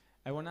rules.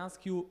 I want to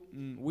ask you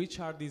which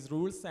are these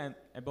rules, and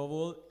above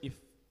all, if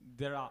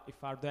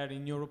are there,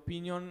 in your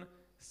opinion,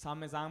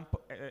 some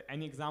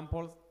any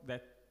examples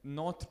that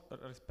not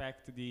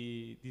respect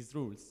these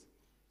rules?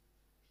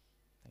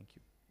 Thank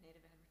you.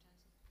 Native advertising?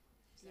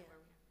 Is that where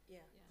we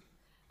are?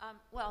 Yeah.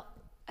 Well,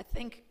 I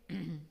think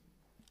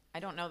I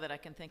don't know that I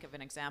can think of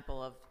an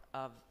example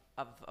of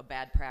a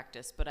bad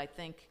practice, but I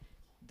think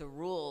the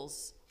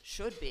rules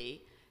should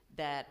be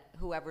that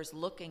whoever's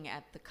looking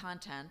at the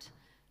content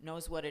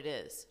knows what it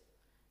is.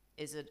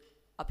 Is it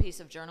a piece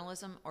of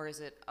journalism or is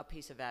it a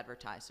piece of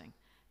advertising?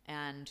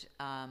 And,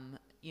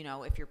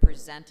 if you're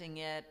presenting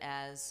it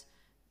as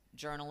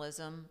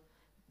journalism,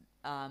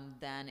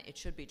 then it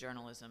should be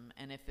journalism.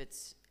 And if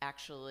it's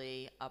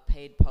actually a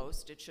paid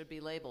post, it should be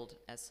labeled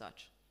as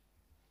such.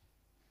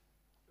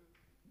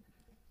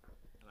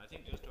 I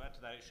think just to add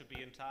to that, it should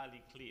be entirely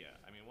clear.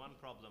 I mean, one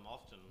problem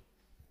often,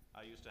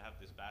 I used to have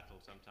this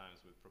battle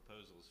sometimes with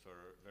proposals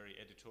for very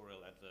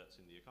editorial adverts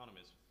in The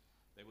Economist.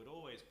 They would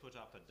always put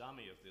up a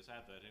dummy of this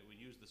advert and it would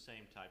use the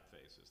same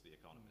typeface as The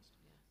Economist.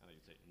 And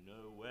you'd say,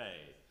 no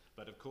way.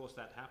 But of course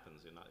that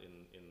happens in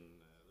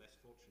less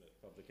fortunate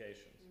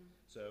publications.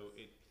 So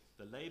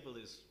the label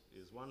is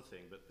one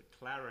thing, but the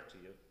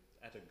clarity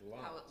at a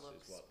glance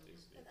is what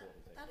is the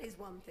important thing. That is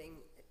one thing.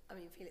 I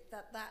mean, Felix,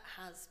 that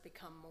has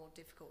become more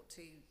difficult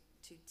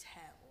to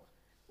tell,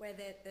 where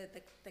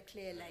the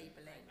clear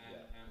labelling.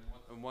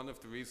 And one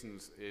of the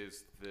reasons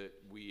is that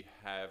we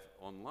have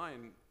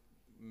online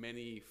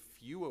many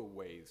fewer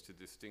ways to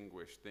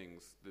distinguish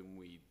things than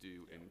we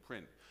do in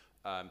print.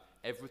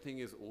 Everything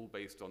is all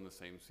based on the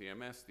same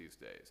CMS these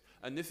days.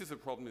 And this is a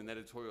problem in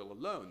editorial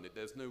alone, that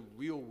there's no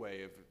real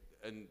way of,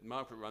 and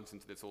Margaret runs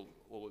into this all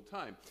the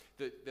time,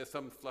 that there's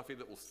some fluffy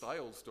little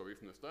style story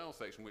from the style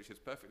section, which is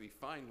perfectly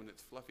fine when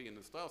it's fluffy in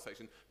the style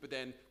section, but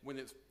then when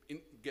it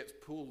gets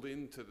pulled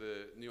into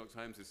the New York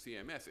Times'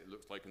 CMS, it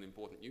looks like an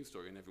important news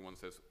story, and everyone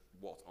says,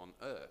 what on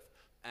earth?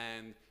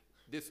 And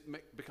this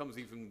becomes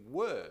even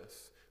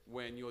worse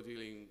when you're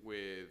dealing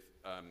with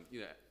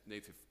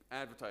native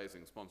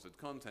advertising, sponsored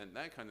content,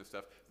 that kind of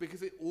stuff,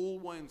 because it all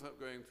winds up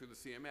going through the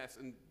CMS,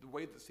 and the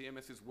way that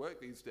CMSs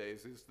work these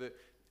days is that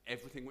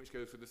everything which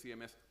goes through the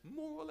CMS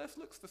more or less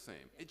looks the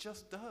same. It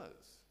just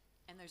does.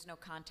 And there's no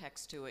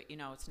context to it.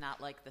 It's not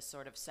like the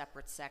sort of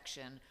separate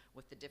section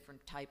with the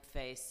different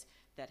typeface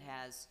that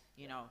has,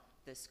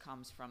 this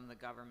comes from the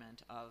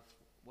government of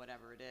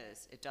whatever it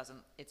is. It doesn't,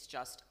 it's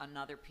just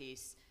another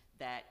piece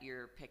that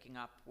you're picking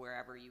up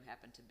wherever you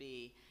happen to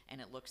be, and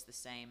it looks the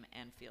same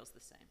and feels the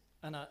same.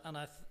 And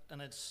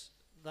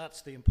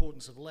that's the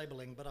importance of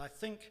labeling, but I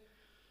think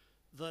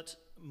that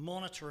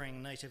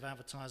monitoring native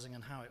advertising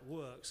and how it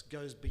works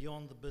goes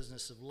beyond the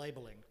business of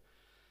labeling.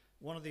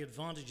 One of the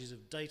advantages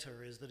of data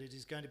is that it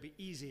is going to be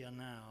easier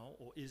now,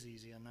 or is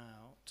easier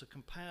now, to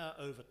compare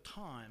over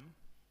time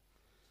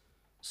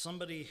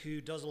somebody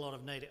who does a lot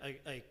of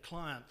a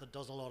client that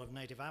does a lot of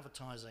native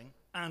advertising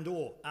and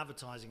or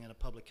advertising in a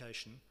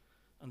publication,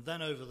 and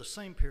then over the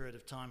same period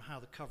of time how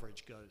the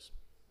coverage goes.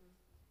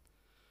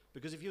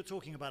 Because if you're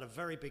talking about a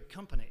very big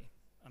company,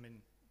 I mean,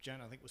 Jen,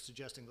 I think, was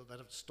suggesting that they'd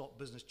have to stop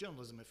business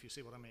journalism, if you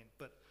see what I mean.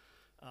 But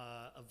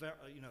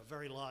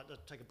very large,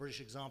 take a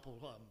British example,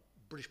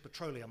 British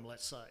Petroleum,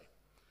 let's say.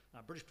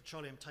 British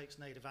Petroleum takes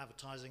native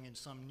advertising in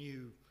some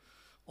new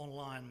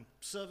online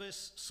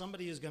service.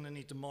 Somebody is going to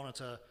need to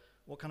monitor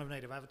what kind of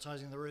native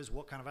advertising there is,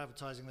 what kind of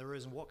advertising there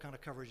is, and what kind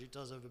of coverage it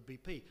does over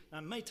BP. Now,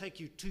 it may take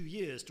you 2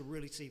 years to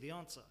really see the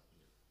answer.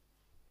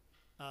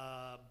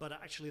 But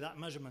actually that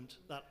measurement,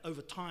 that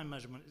over time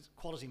measurement,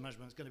 quality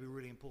measurement, is going to be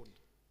really important.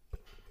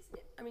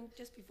 I mean,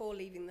 just before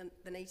leaving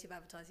the native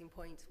advertising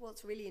point,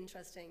 what's really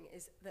interesting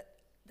is that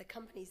the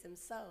companies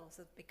themselves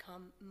have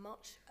become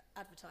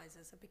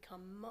advertisers have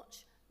become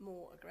much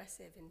more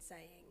aggressive in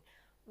saying,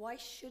 why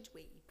should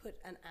we put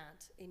an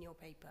ad in your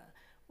paper?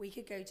 We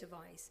could go to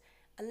Vice.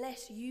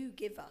 Unless you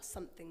give us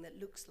something that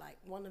looks like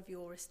one of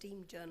your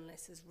esteemed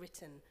journalists has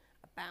written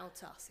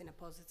about us in a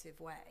positive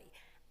way,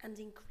 And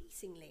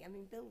increasingly, I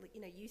mean, Bill,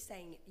 you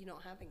saying you're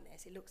not having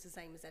this, it looks the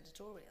same as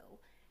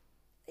editorial.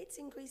 It's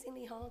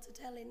increasingly hard to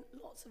tell in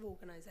lots of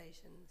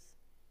organisations.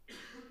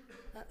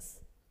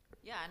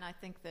 Yeah, and I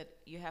think that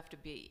you have to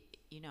be,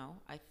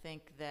 I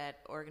think that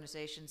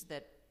organizations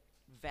that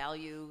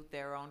value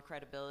their own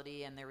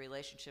credibility and their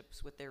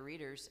relationships with their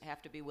readers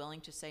have to be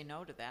willing to say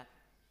no to that.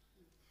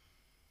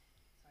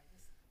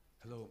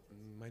 Hello,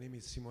 my name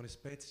is Simone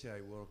Spezia.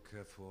 I work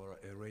for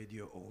a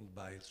radio owned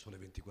by Il Sole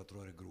 24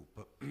 Ore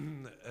Group.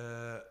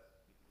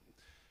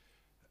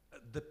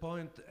 The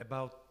point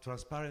about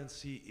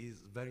transparency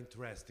is very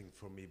interesting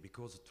for me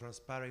because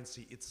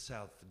transparency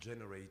itself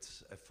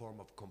generates a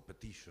form of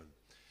competition.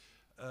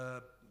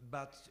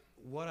 But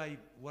what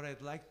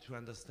I'd like to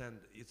understand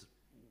is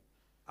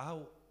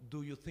how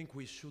do you think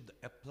we should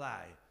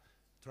apply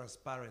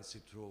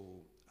transparency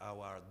to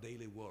our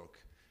daily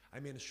work? I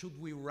mean, should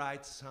we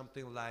write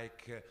something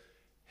like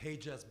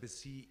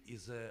HSBC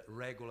is a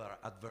regular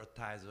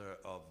advertiser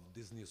of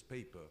this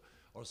newspaper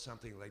or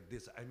something like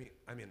this?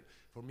 I mean,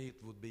 for me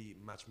it would be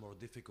much more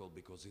difficult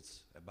because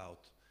it's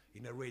about,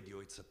 in a radio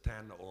it's a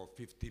 10 or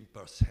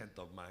 15%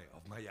 of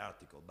my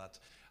article. But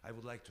I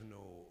would like to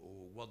know,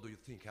 what do you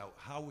think,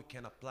 how we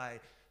can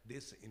apply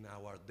this in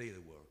our daily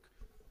work?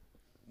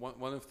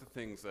 One of the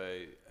things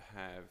I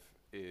have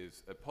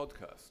is a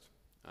podcast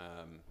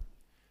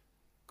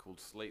called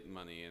Slate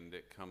Money, and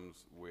it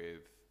comes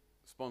with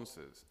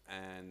sponsors.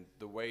 And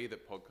the way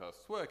that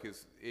podcasts work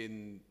is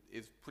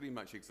pretty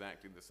much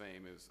exactly the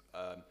same as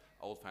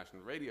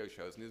old-fashioned radio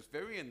shows, and it's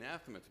very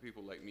anathema to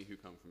people like me who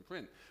come from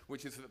print,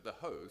 which is that the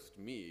host,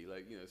 me,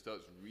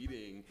 starts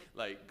reading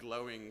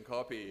glowing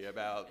copy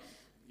about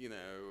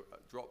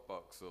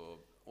Dropbox or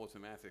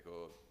Automatic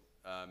or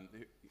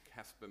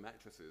Casper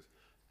mattresses,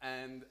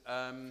 and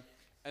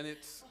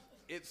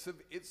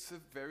it's a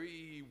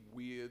very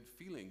weird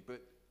feeling.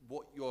 But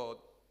what you're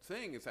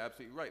saying is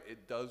absolutely right.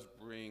 It does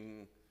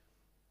bring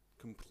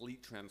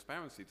complete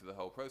transparency to the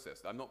whole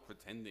process. I'm not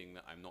pretending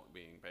that I'm not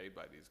being paid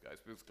by these guys,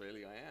 because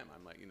clearly I am.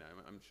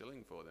 I'm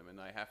shilling for them,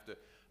 and I have to,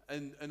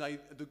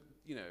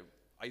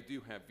 I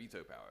do have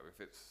veto power.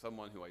 If it's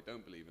someone who I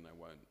don't believe in, I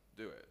won't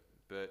do it.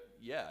 But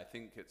yeah, I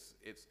think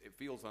it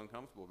feels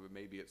uncomfortable, but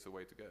maybe it's the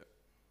way to go.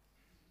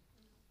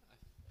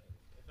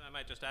 If I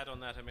might just add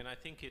on that, I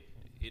think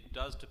it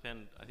does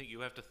depend. I think you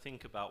have to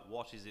think about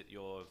what is it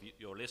your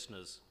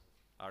listeners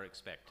are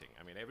expecting.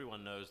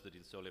 Everyone knows that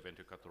Il Sole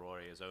 24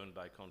 Ore is owned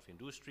by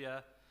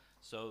Confindustria,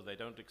 so they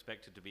don't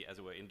expect it to be, as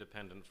it were,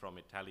 independent from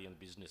Italian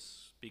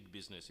business, big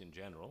business in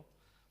general.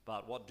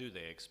 But what do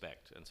they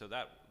expect? And so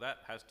that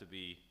has to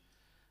be,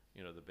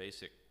 the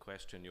basic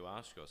question you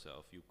ask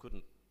yourself. You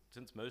couldn't,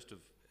 since most of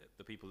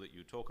the people that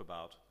you talk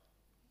about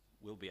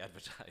will be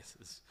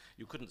advertisers,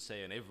 you couldn't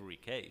say in every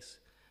case.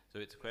 So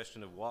it's a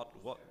question of what.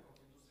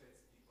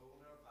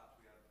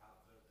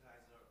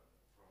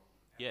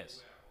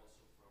 Yes.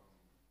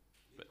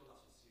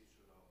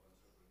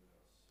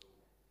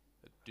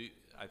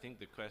 I think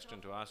the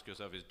question to ask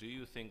yourself is: do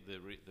you think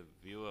the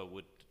viewer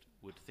would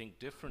think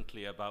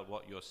differently about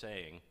what you're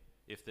saying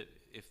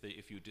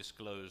if you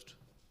disclosed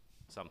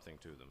something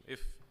to them?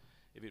 If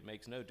it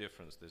makes no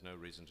difference, there's no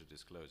reason to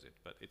disclose it.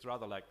 But it's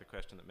rather like the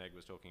question that Meg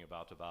was talking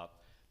about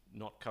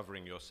not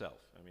covering yourself.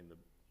 The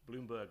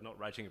Bloomberg not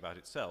writing about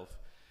itself.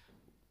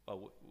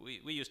 Well,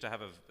 we used to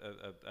have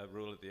a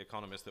rule at The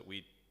Economist that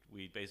we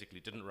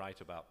basically didn't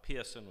write about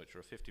Pearson, which are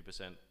a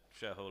 50%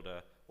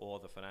 shareholder, or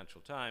the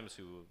Financial Times,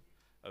 who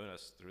own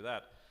us through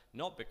that,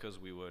 not because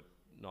we were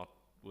not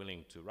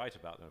willing to write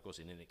about them. Of course,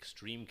 in an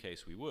extreme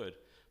case we would,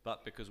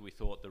 but because we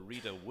thought the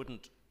reader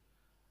wouldn't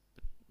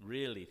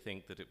really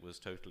think that it was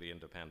totally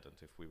independent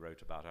if we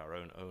wrote about our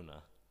own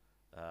owner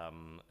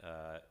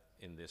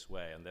in this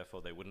way, and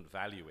therefore they wouldn't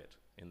value it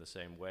in the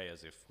same way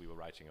as if we were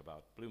writing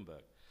about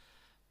Bloomberg.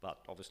 But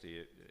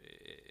obviously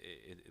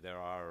there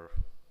are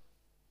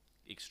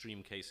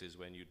extreme cases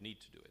when you'd need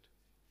to do it.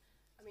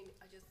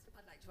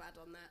 I'd like to add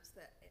on that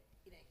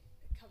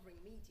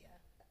covering media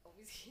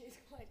obviously is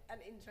quite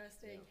an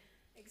interesting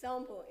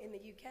example. In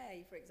the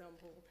UK, for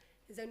example,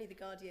 there's only The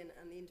Guardian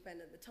and The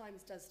Independent. The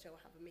Times does still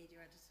have a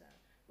media editor,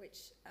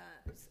 which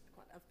is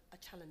quite a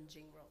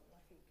challenging role,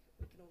 I think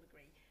we can all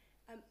agree.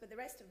 But the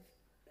rest of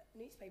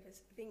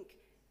newspapers think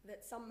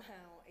that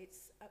somehow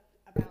it's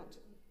about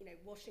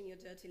washing your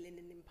dirty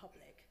linen in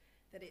public,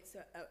 that it's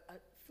a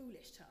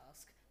foolish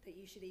task, that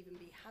you should even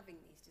be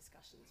having these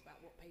discussions about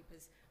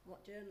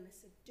what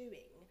journalists are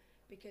doing,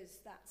 because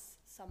that's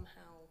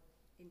somehow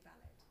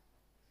invalid.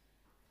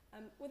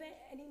 Were there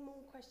any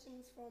more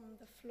questions from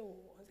the floor?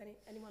 Has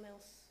anyone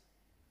else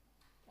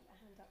got their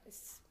hand up?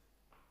 This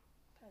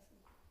person.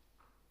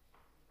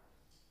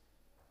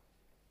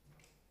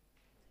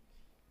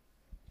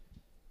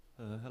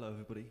 Hello,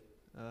 everybody.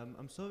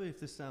 I'm sorry if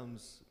this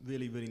sounds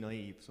really, really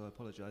naive, so I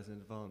apologise in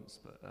advance,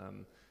 but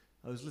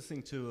I was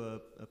listening to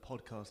a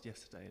podcast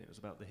yesterday, and it was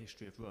about the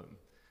history of Rome.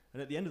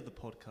 And at the end of the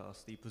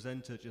podcast, the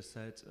presenter just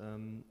said,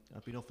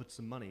 I've been offered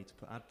some money to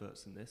put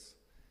adverts in this,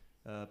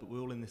 but we're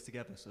all in this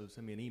together, so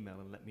send me an email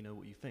and let me know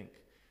what you think.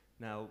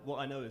 Now, what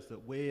I know is that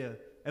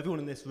everyone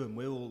in this room,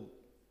 we're all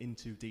in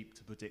too deep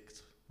to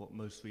predict what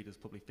most readers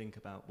probably think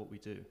about what we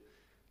do.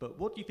 But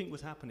what do you think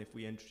would happen if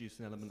we introduced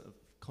an element of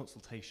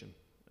consultation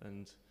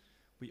and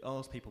we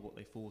asked people what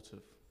they thought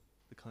of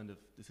the kind of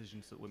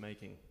decisions that we're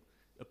making,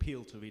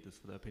 appeal to readers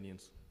for their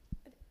opinions?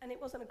 And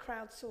it wasn't a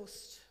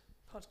crowdsourced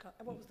podcast.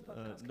 What was the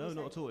podcast? No,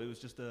 not at all. It was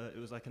just it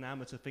was like an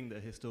amateur thing that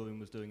a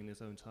historian was doing in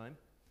his own time.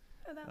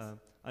 Oh,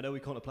 I know we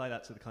can't apply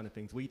that to the kind of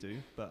things we do,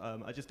 but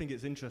I just think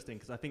it's interesting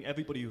because I think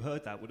everybody who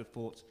heard that would have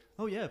thought,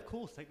 oh yeah, of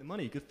course, take the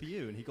money, good for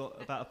you. And he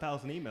got about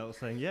 1,000 emails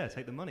saying, yeah,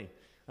 take the money.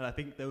 And I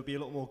think there would be a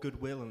lot more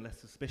goodwill and less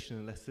suspicion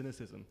and less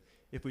cynicism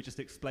if we just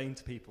explained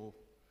to people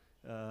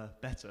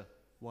better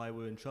why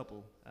we're in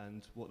trouble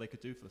and what they could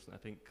do for us. And I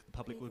think the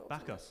public would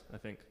back us, I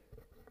think.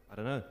 I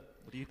don't know.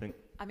 What do you think?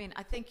 I mean,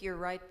 I think you're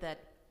right that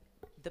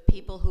the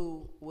people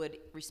who would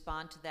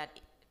respond to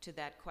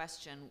that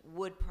question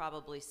would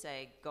probably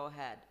say, go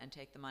ahead and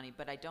take the money.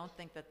 But I don't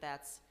think that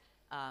that's,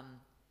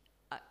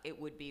 it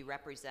would be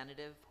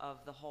representative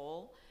of the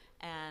whole.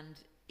 And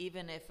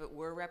even if it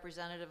were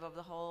representative of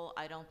the whole,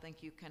 I don't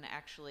think you can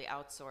actually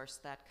outsource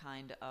that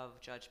kind of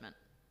judgment.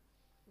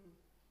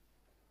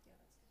 Yeah,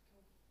 that's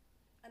cool.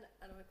 And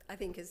I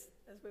think as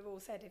we've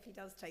all said, if he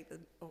does take the,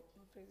 or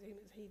I presume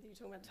it's he that you're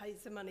talking about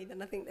takes the money, then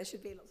I think there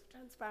should be lots of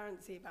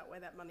transparency about where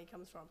that money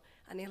comes from.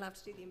 And he'll have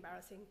to do the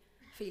embarrassing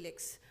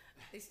Felix.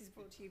 This is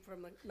brought to you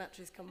from a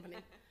mattress company.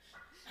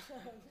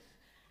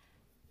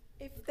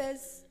 If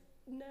there's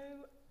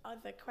no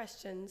other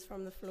questions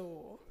from the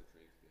floor,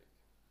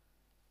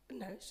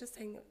 no, it's just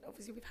saying that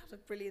obviously we've had a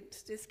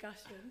brilliant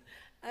discussion.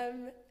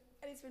 And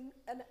it's been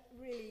a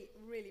really,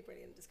 really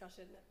brilliant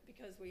discussion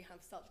because we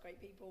have such great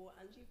people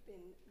and you've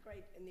been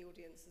great in the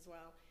audience as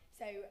well.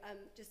 So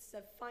just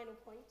as a final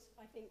point,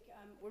 I think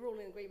we're all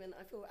in agreement.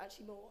 I feel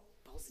actually more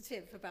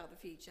positive about the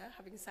future,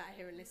 having sat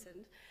here and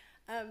listened,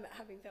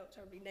 having felt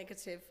terribly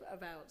negative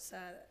about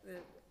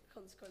the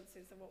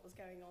consequences of what was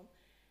going on.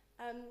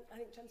 I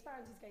think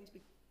transparency is going to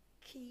be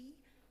key.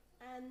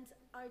 And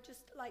I would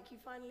just like you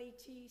finally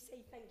to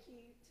say thank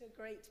you to a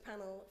great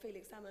panel,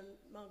 Felix Salmon,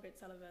 Margaret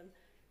Sullivan,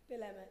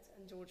 Bill Emmott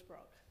and George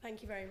Brock.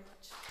 Thank you very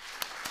much.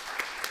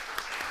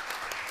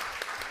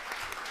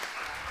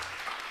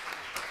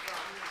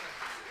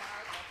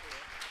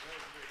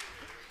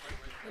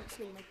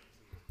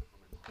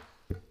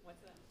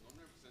 What's that?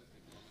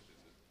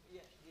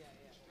 Yeah,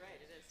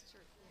 right, it is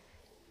true.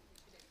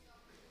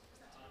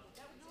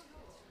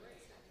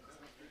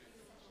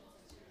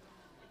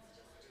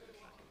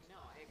 No,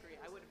 I agree.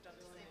 I would have done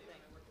the same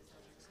thing.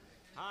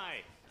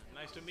 Hi,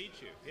 nice to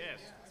meet you. Yes.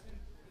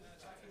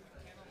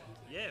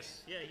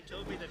 Yes, yeah, he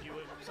told me that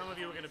some of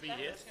you were going to be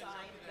here.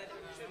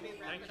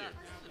 Thank you.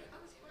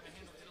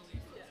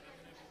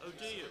 Oh,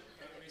 do you?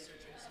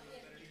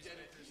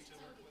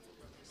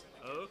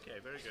 Okay,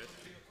 very good.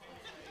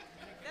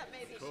 That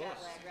may be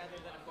Chatlag rather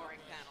than a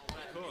boring panel, but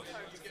of course. It's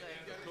hard to say.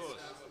 Of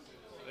course.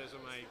 Those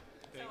are my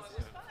things. No,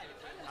 it was fine.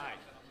 Hi.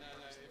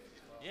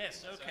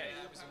 Yes, okay.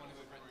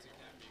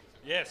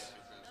 Yes.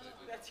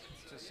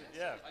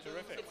 Yeah,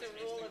 terrific. It's a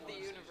rule of the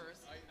universe.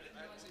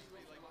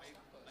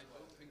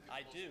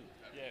 I do.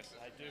 Yes,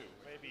 I do.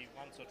 Maybe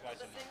once or twice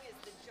a month. The thing is,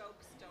 the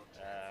jokes don't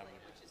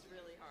translate, which is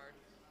really hard.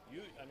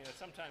 I mean, it's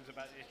sometimes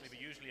about Italy,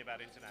 but usually about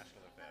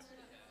international affairs.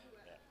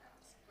 Yeah.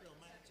 Bill,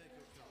 may I take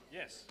your card?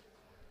 Yes.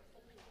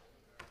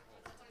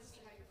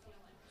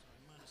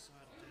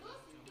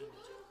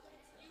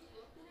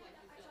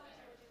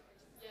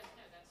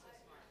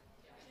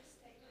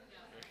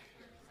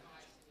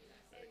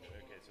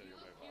 Okay, so you're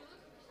mobile.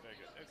 Very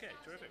good. Okay,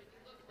 terrific.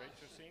 Great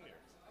to see you.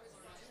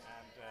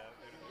 And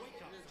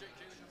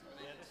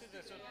yeah, this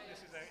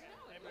is a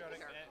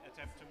embryonic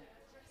attempt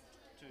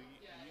to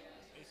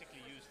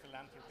basically use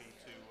philanthropy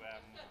to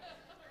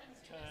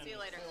turn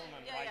film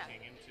and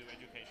writing into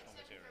educational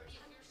materials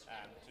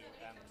and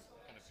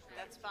kind of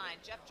That's fine.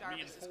 Jeff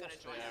Jarvis is going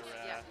to join us.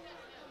 Yeah.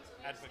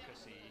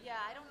 Advocacy. Yeah,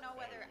 I don't know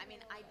whether, I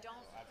mean, I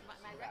don't,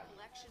 my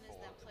recollection is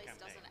that place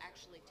doesn't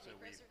actually take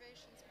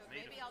reservations, but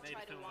maybe I'll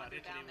try to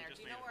wander down there.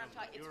 Do you know where I'm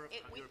talking?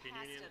 We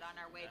passed it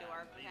on our way to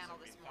our panel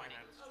this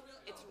morning.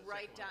 It's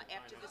right down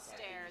after the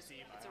stairs,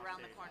 it's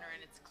around the corner,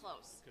 and it's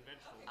close.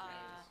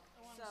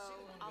 So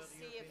I'll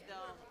see if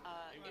they'll,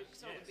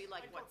 so it would be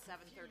like, what,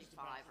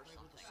 7:35 or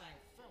something?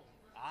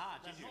 Ah,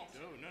 did you?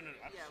 No,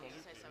 absolutely. Yeah,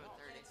 we'll say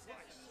 7:30.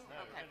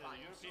 Okay, fine.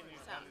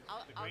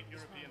 The great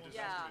European disaster.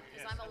 Yeah,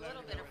 because I'm a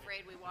little bit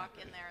afraid we walk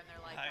in there and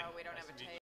they're like, oh, we don't have a table.